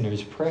in the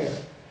sinner's prayer.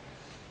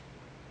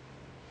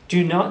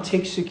 Do not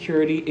take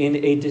security in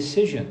a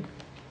decision.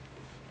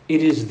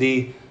 It is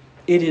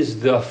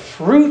the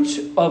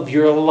fruit of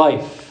your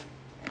life,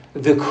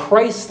 the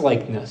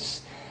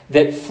Christ-likeness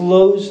that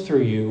flows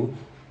through you,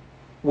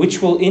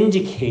 which will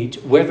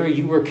indicate whether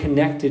you were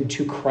connected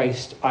to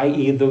Christ,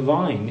 i.e. the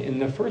vine, in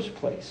the first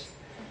place.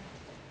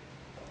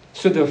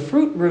 So the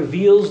fruit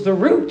reveals the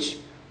root,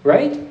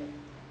 right?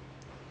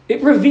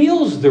 It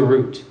reveals the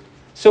root.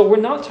 So we're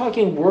not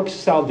talking works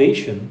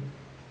salvation.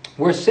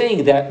 We're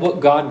saying that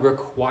what God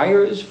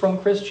requires from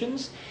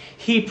Christians,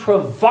 He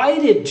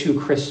provided to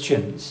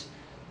Christians.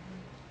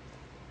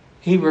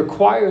 He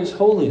requires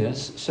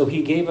holiness, so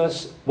He gave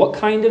us what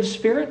kind of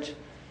Spirit?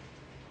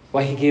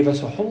 Why, He gave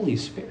us a Holy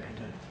Spirit.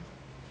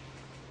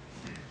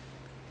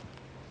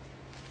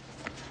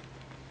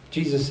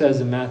 Jesus says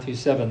in Matthew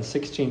 7,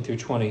 16 through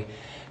 20,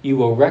 "You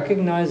will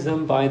recognize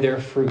them by their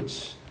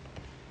fruits.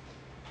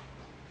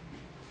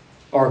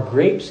 Are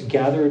grapes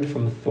gathered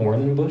from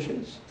thorn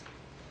bushes?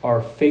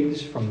 Are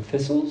figs from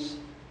thistles?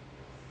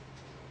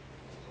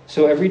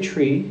 So every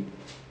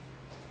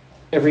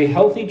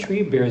healthy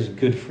tree bears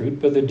good fruit,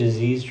 but the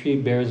diseased tree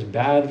bears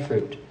bad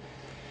fruit.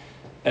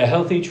 A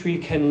healthy tree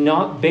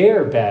cannot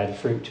bear bad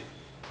fruit.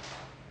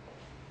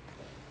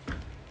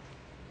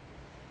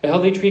 A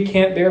healthy tree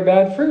can't bear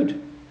bad fruit,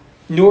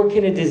 nor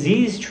can a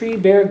diseased tree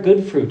bear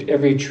good fruit.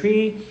 Every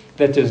tree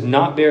that does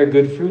not bear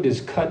good fruit is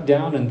cut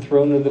down and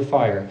thrown into the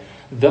fire.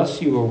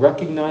 Thus you will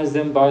recognize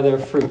them by their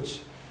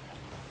fruits."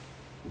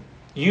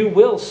 You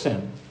will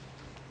sin.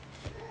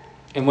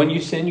 And when you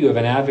sin, you have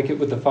an advocate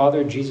with the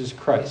Father, Jesus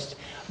Christ.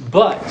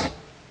 But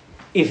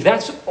if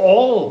that's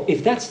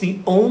the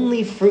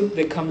only fruit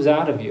that comes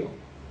out of you.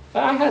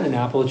 I had an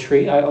apple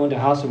tree. I owned a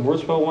house in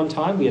Wurzboro one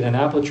time. We had an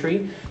apple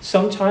tree.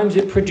 Sometimes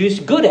it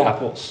produced good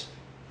apples.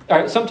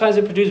 Sometimes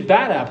it produced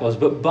bad apples.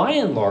 But by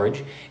and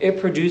large, it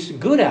produced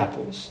good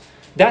apples.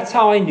 That's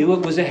how I knew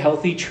it was a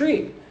healthy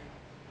tree.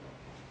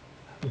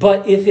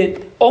 But if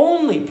it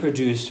only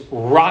produced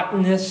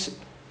rottenness,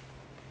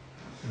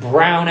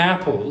 brown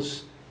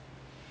apples,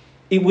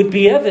 it would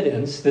be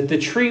evidence that the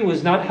tree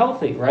was not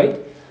healthy, right?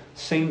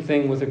 Same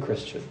thing with a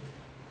Christian.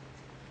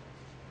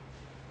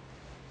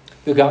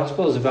 The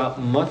gospel is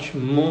about much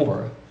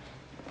more.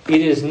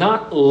 It is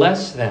not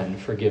less than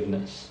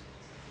forgiveness,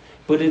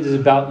 but it is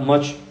about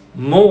much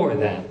more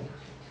than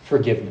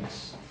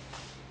forgiveness.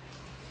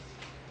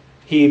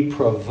 He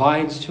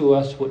provides to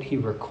us what He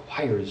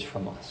requires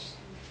from us.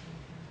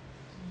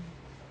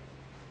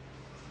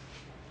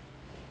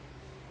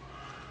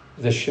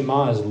 The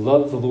Shema is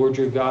love the Lord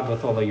your God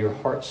with all of your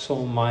heart,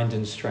 soul, mind,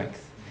 and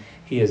strength.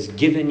 He has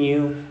given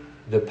you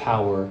the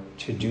power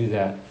to do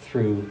that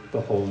through the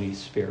Holy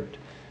Spirit,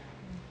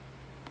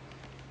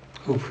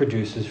 who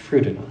produces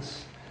fruit in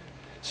us.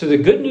 So the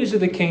good news of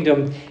the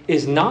kingdom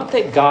is not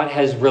that God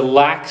has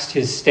relaxed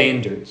His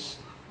standards.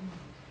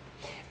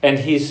 And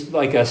he's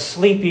like a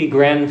sleepy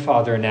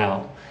grandfather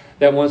now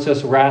that wants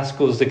us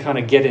rascals to kind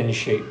of get in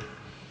shape.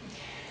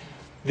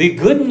 The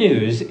good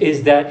news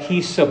is that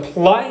he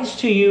supplies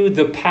to you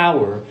the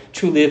power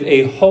to live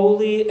a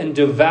holy and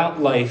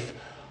devout life,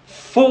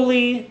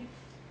 fully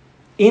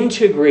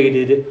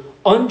integrated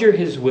under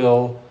his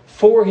will,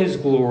 for his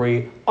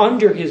glory,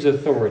 under his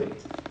authority.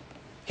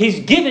 He's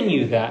given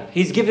you that.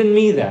 He's given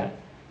me that.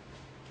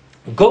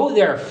 Go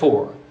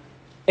therefore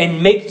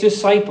and make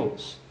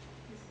disciples.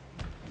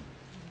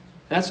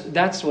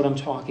 That's what I'm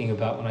talking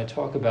about when I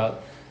talk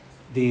about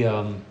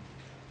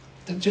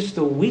just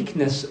the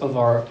weakness of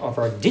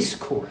our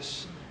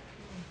discourse.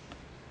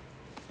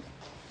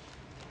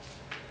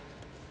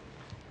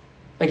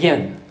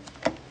 Again,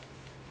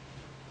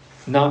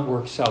 not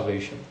work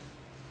salvation.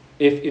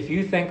 If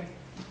you think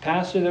the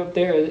pastor up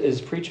there is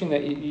preaching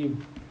that you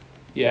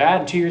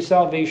add to your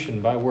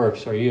salvation by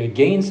works, or you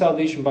gain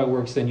salvation by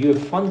works, then you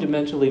have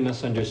fundamentally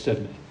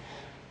misunderstood me.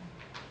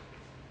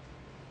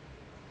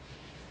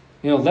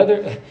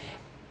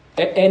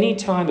 Any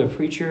time a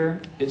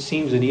preacher, it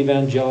seems in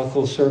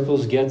evangelical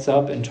circles, gets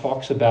up and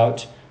talks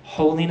about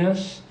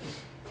holiness,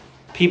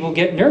 people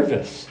get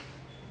nervous.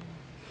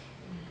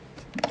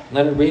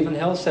 Leonard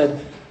Ravenhill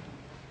said,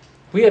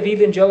 we have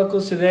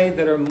evangelicals today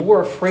that are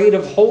more afraid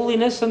of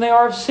holiness than they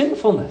are of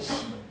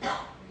sinfulness.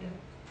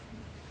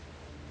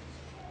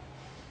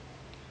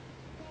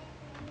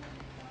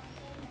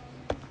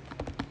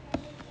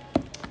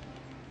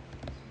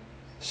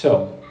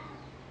 So,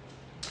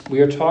 we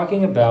are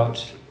talking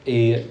about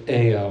a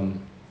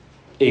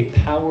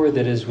power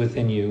that is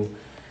within you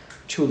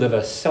to live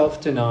a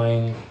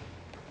self-denying,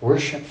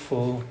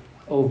 worshipful,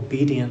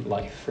 obedient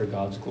life for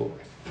God's glory.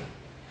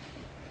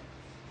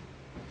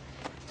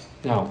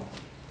 Now,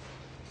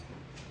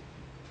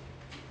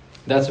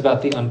 that's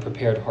about the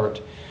unprepared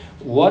heart.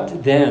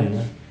 What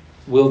then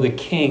will the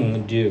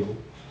King do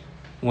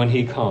when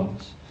he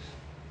comes?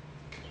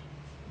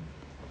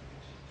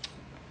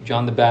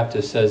 John the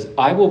Baptist says,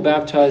 I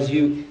baptize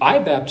you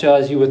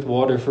with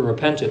water for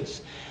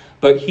repentance,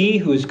 but he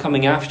who is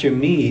coming after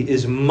me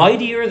is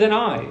mightier than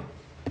I,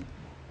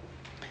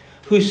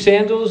 whose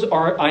sandals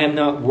I am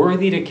not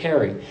worthy to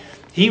carry.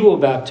 He will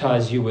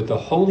baptize you with the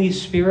Holy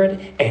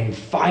Spirit and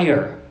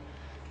fire.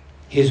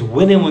 His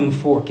winnowing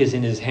fork is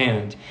in his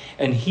hand,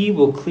 and he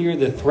will clear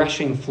the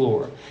threshing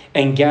floor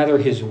and gather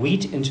his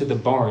wheat into the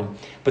barn,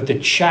 but the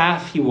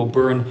chaff he will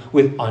burn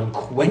with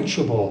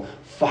unquenchable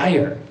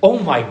fire. Oh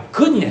my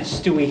goodness,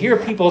 do we hear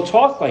people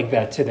talk like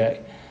that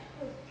today?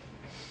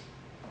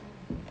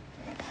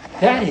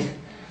 That is...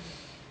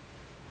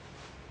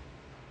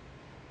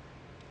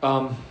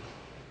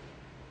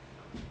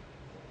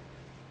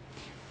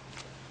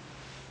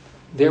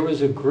 there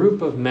was a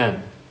group of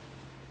men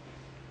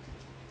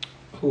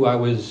who I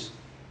was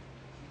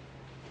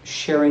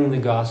sharing the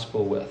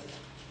gospel with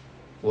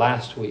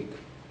last week,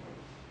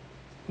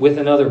 with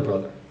another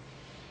brother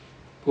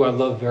who I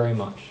love very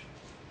much,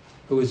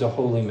 who is a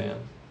holy man.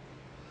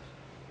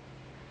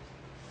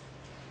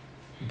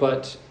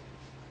 But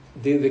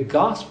the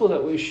gospel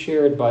that was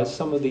shared by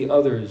some of the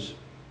others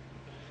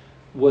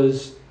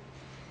was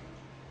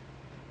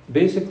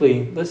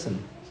basically,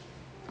 listen,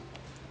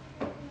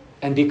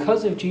 and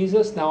because of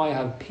Jesus, now I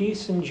have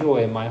peace and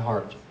joy in my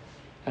heart,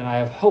 and I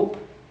have hope,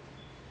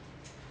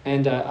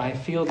 and I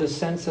feel the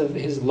sense of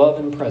his love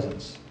and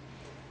presence.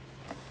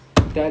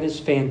 That is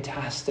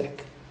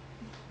fantastic.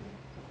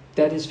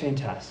 That is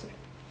fantastic.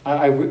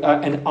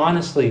 And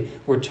honestly,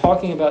 we're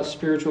talking about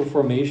spiritual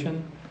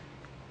formation.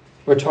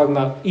 We're talking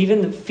about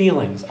even the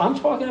feelings. I'm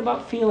talking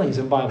about feelings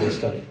in Bible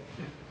study.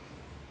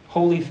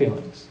 Holy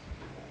feelings.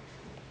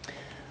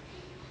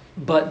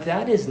 But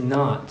that is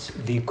not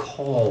the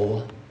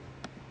call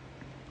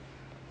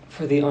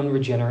for the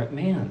unregenerate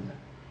man.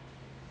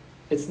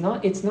 It's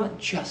not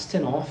just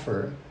an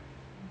offer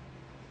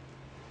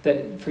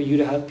that for you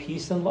to have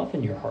peace and love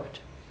in your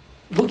heart.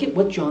 Look at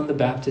what John the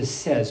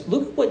Baptist says.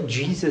 Look at what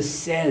Jesus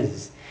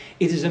says.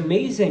 It is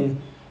amazing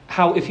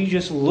how if you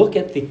just look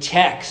at the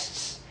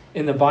texts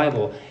in the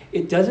Bible,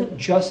 it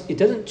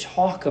doesn't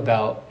talk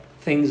about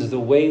things the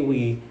way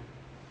we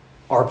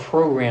are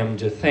programmed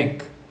to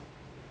think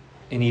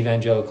in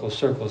evangelical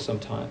circles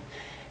sometimes.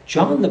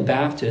 John the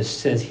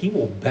Baptist says he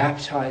will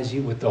baptize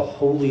you with the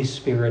Holy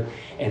Spirit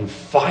and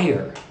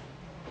fire.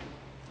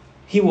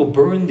 He will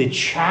burn the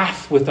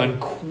chaff with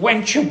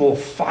unquenchable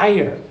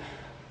fire.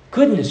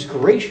 Goodness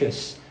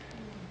gracious.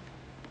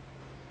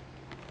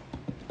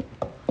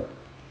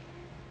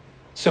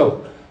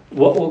 So,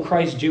 what will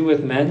Christ do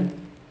with men?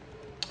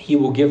 He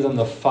will give them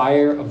the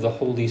fire of the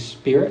Holy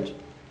Spirit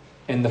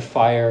and the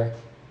fire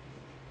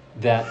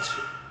that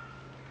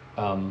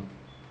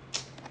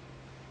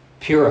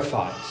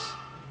purifies.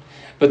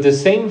 But the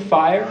same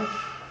fire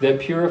that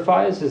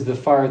purifies is the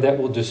fire that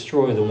will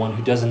destroy the one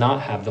who does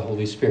not have the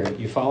Holy Spirit.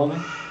 You follow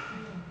me?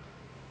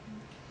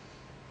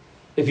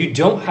 If you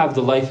don't have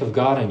the life of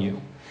God in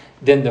you,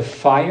 then the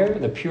fire,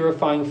 the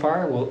purifying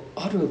fire, will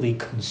utterly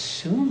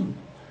consume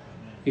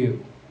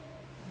you.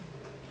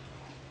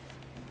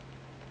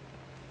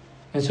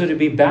 And so to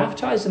be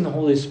baptized in the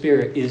Holy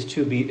Spirit is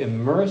to be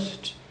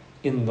immersed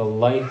in the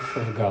life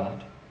of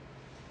God.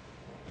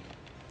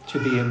 To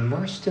be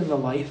immersed in the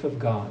life of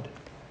God.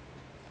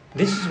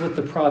 This is what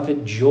the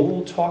prophet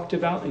Joel talked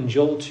about in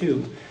Joel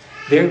 2.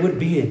 There would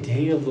be a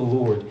day of the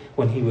Lord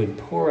when he would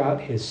pour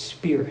out his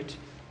Spirit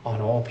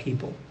on all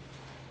people.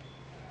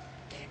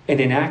 And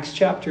in Acts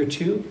chapter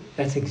 2,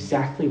 that's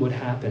exactly what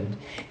happened.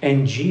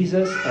 And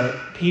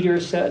Peter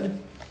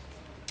said,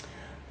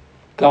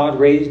 God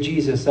raised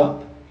Jesus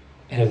up,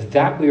 and of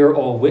that we are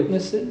all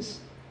witnesses.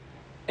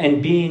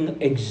 And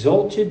being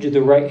exalted to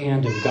the right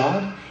hand of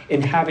God,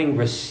 and having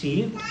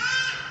received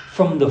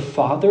from the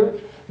Father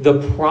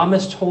the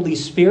promised Holy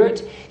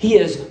Spirit, he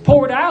has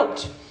poured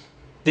out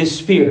this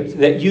Spirit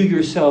that you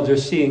yourselves are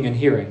seeing and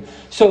hearing.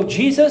 So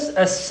Jesus,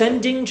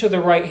 ascending to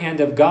the right hand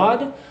of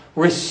God,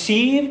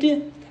 received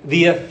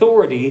the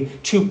authority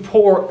to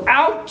pour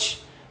out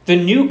the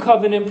new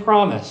covenant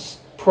promise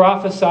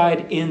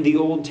prophesied in the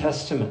Old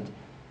Testament.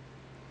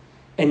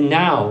 And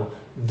now,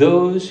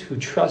 those who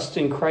trust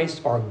in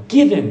Christ are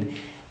given.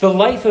 The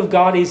life of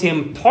God is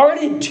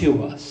imparted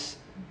to us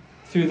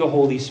through the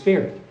Holy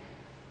Spirit.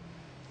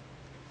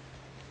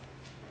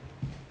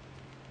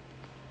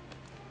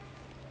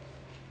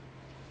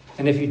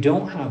 And if you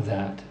don't have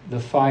that, the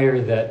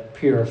fire that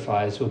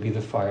purifies will be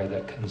the fire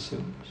that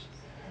consumes.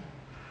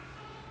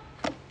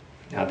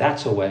 Now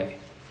that's a way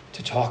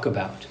to talk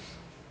about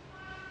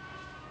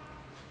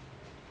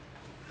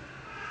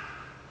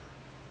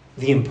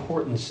the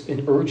importance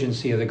and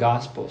urgency of the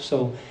gospel.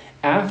 So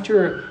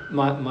after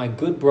my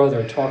good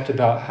brother talked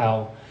about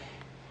how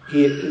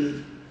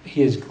he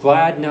is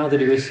glad now that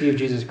he received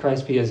Jesus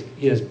Christ because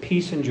he has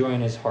peace and joy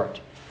in his heart,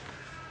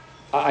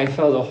 I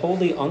felt a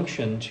holy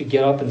unction to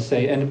get up and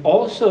say, and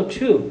also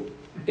too,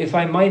 if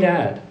I might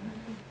add,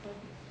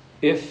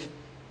 if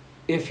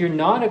you're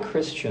not a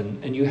Christian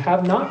and you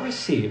have not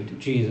received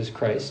Jesus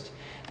Christ,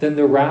 then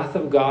the wrath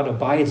of God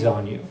abides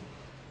on you.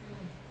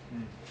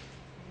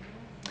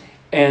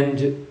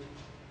 And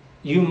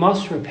you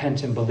must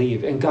repent and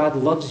believe. And God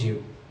loves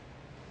you.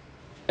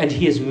 And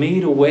he has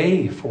made a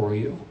way for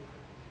you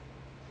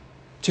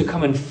to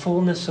come in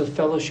fullness of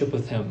fellowship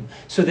with him,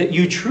 so that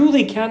you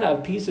truly can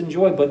have peace and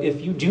joy. But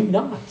if you do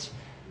not,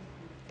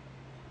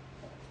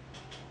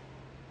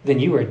 then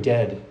you are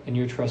dead in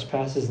your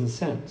trespasses and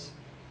sins.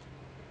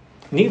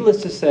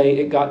 Needless to say,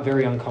 it got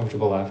very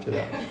uncomfortable after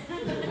that.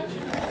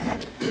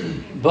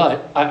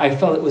 But I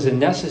felt it was a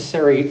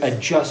necessary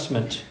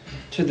adjustment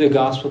to the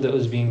gospel that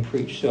was being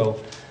preached.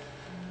 So,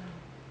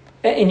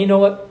 and you know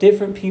what?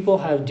 Different people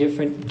have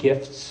different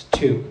gifts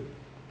too.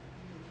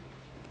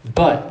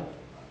 But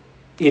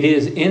it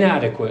is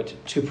inadequate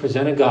to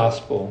present a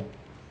gospel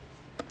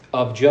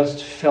of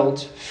just felt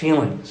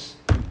feelings.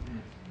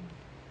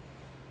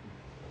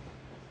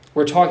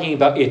 We're talking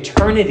about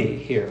eternity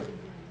here.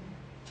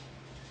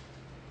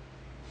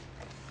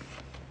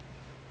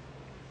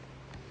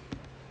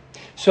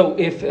 So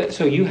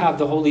you have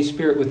the Holy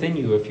Spirit within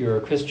you if you're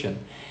a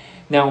Christian.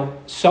 Now,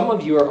 some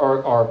of you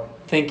are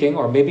thinking,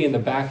 or maybe in the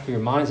back of your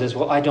minds, as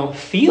well, I don't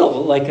feel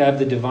like I have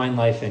the divine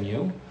life in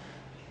you.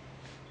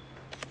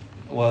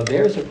 Well,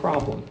 there's a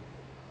problem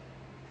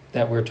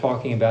that we're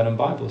talking about in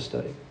Bible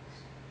study.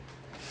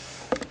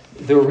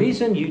 The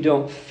reason you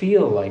don't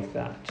feel like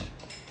that,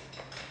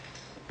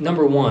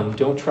 number one,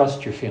 don't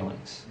trust your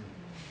feelings,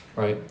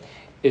 right?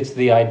 It's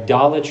the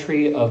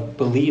idolatry of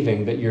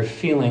believing that your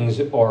feelings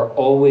are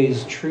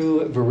always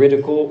true,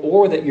 veridical,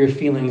 or that your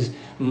feelings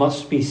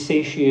must be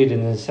satiated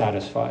and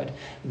satisfied.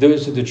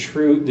 Those are the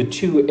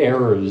two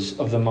errors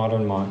of the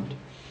modern mind.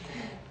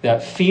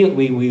 That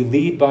we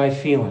lead by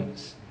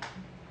feelings.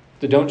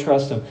 So don't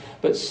trust them.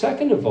 But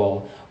second of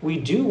all, we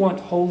do want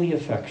holy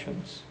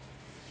affections.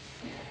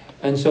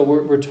 And so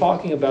we're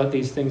talking about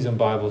these things in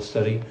Bible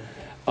study.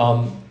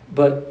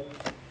 But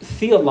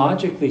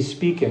theologically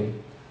speaking,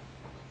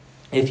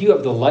 if you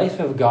have the life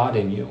of God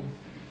in you,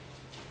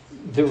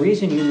 the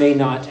reason you may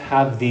not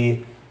have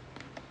the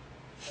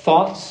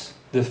thoughts,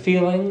 the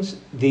feelings,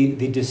 the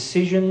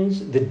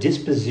decisions, the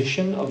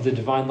disposition of the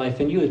divine life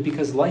in you is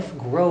because life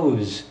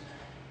grows.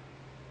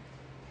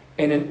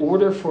 And in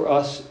order for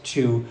us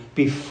to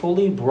be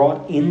fully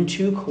brought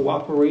into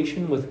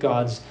cooperation with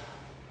God's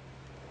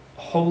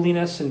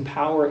holiness and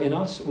power in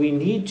us, we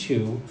need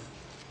to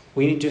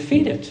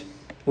feed it.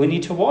 We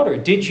need to water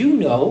it. Did you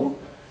know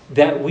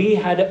that we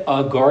had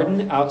a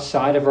garden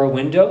outside of our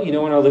window, in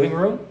our living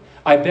room?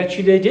 I bet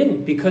you they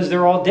didn't, because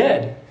they're all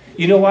dead.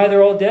 You know why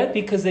they're all dead?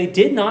 Because they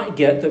did not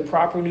get the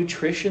proper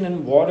nutrition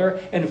and water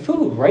and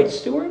food, right,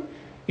 Stuart?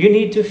 You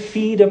need to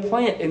feed a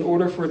plant in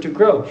order for it to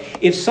grow.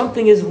 If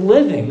something is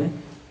living,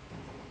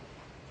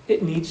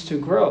 it needs to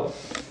grow.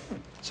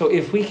 So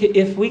if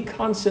we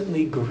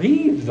constantly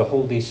grieve the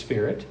Holy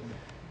Spirit,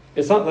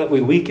 it's not that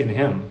we weaken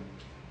him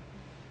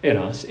in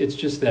us, it's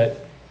just that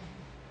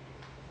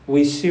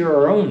we sear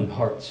our own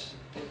hearts.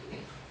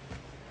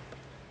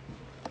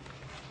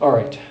 All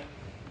right.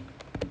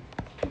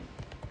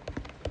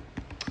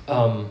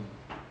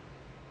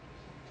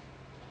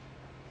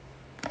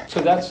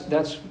 So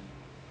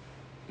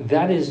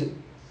that is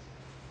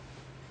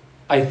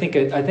I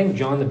think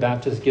John the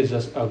Baptist gives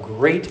us a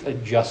great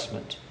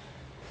adjustment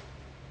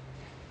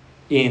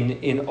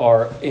in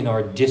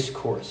our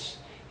discourse.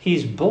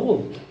 He's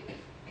bold.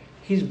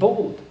 He's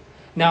bold.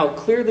 Now,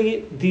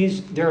 clearly,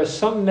 there are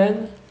some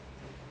men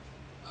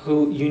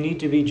who you need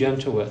to be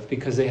gentle with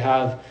because they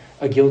have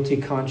a guilty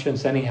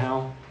conscience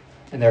anyhow,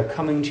 and they're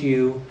coming to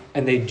you,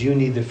 and they do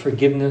need the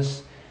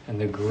forgiveness and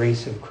the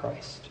grace of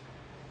Christ.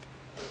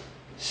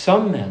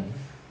 Some men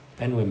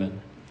and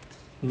women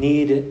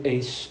need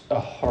a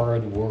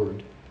hard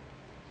word.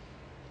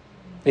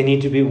 They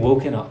need to be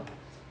woken up.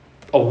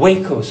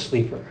 Awake, O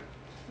sleeper,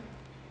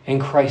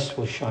 and Christ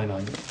will shine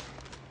on you.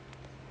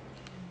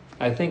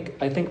 I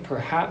think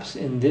perhaps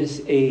in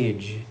this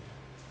age,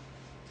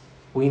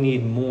 we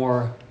need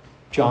more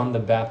John the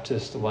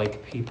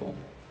Baptist-like people.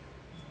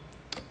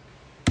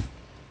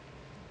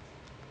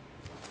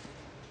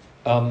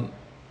 Now,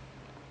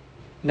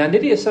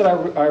 Nydia said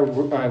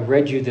I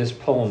read you this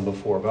poem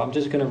before, but I'm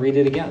just going to read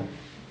it again.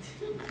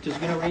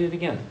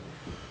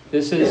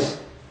 This is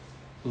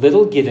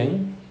Little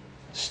Gidding,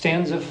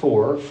 stanza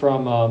 4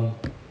 from, I'll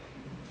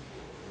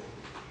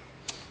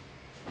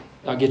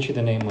get you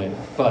the name later,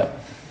 but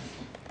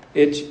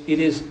it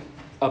is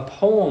a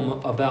poem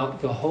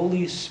about the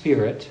Holy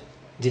Spirit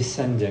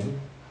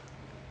descending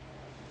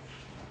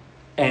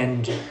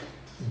and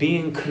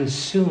being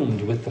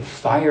consumed with the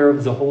fire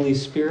of the Holy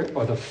Spirit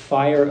or the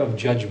fire of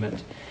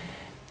judgment.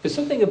 There's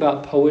something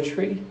about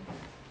poetry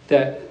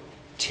that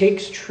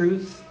takes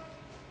truth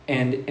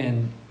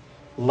and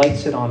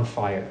lights it on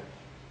fire.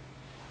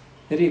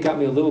 Nydia got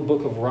me a little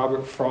book of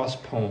Robert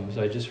Frost poems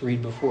I just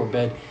read before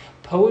bed.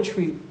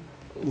 Poetry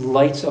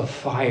lights a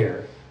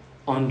fire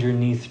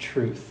underneath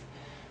truth.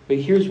 But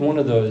here's one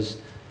of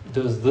those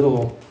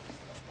little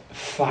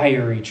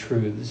fiery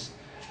truths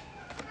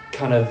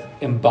kind of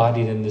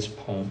embodied in this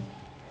poem.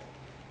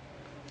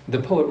 The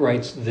poet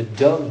writes, "The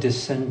dove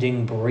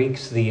descending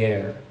breaks the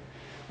air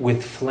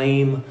with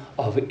flame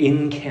of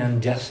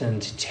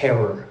incandescent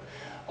terror,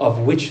 of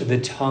which the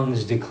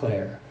tongues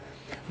declare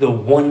the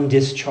one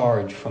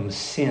discharge from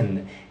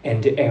sin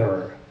and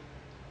error.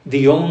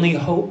 The only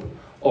hope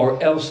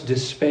or else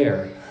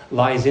despair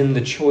lies in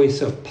the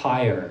choice of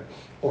pyre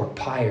or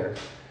pyre,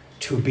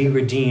 to be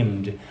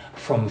redeemed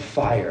from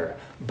fire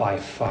by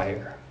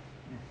fire.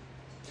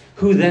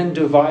 Who then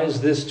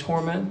devised this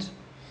torment?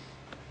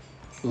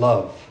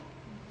 Love.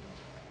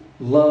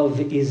 Love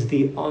is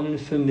the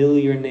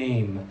unfamiliar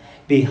name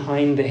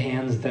behind the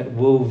hands that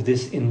wove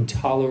this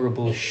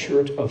intolerable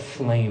shirt of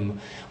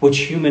flame, which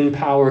human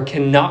power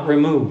cannot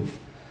remove.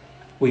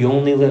 We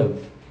only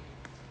live,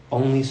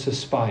 only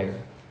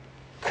suspire,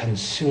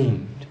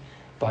 consumed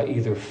by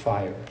either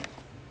fire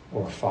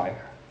or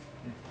fire."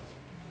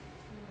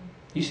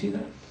 You see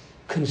that?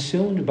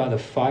 Consumed by the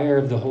fire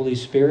of the Holy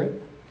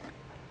Spirit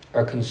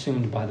or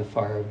consumed by the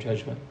fire of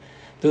judgment.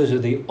 Those are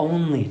the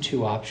only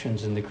two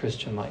options in the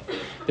Christian life.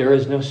 There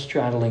is no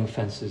straddling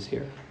fences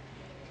here.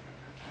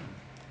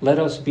 Let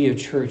us be a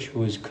church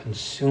who is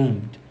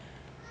consumed.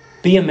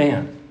 Be a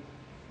man.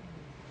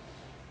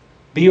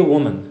 Be a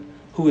woman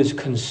who is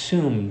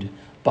consumed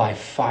by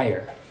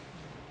fire.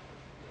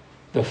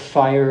 The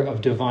fire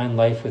of divine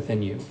life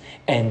within you.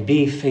 And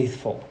be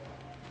faithful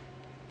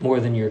more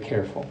than you're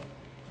careful.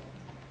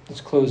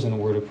 Let's close in a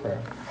word of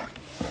prayer.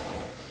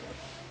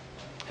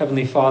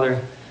 Heavenly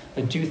Father,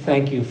 I do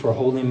thank you for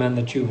holy men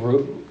that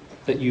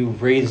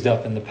you've raised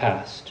up in the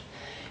past.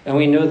 And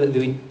we know that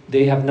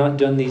they have not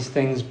done these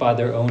things by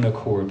their own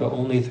accord, but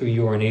only through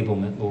your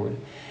enablement, Lord.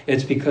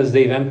 It's because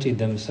they've emptied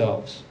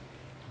themselves.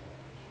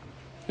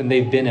 And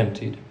they've been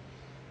emptied.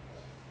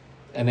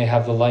 And they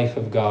have the life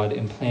of God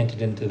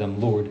implanted into them,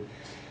 Lord.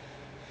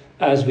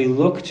 As we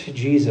look to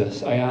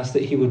Jesus, I ask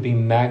that he would be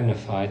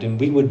magnified and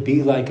we would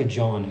be like a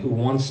John who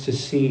wants to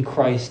see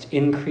Christ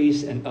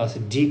increase and us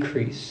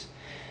decrease.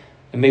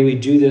 And may we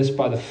do this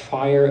by the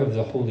fire of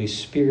the Holy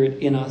Spirit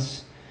in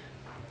us.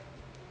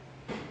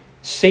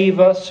 Save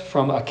us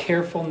from a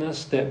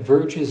carefulness that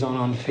verges on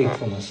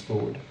unfaithfulness,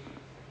 Lord.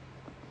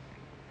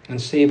 And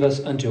save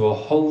us unto a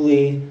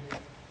holy,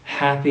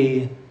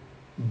 happy,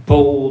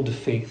 bold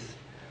faith.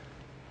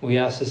 We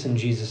ask this in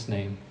Jesus'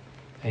 name.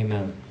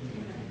 Amen.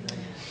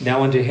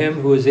 Now unto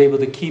him who is able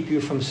to keep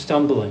you from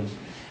stumbling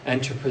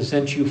and to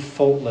present you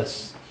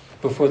faultless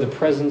before the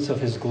presence of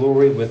his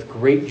glory with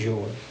great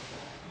joy.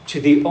 To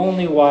the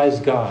only wise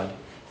God,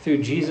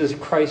 through Jesus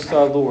Christ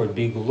our Lord,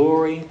 be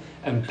glory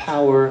and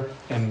power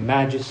and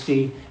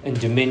majesty and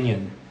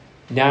dominion,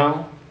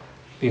 now,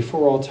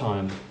 before all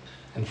time,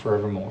 and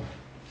forevermore.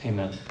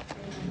 Amen.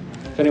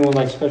 If anyone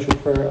likes special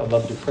prayer, I'd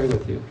love to pray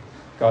with you.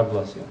 God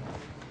bless you.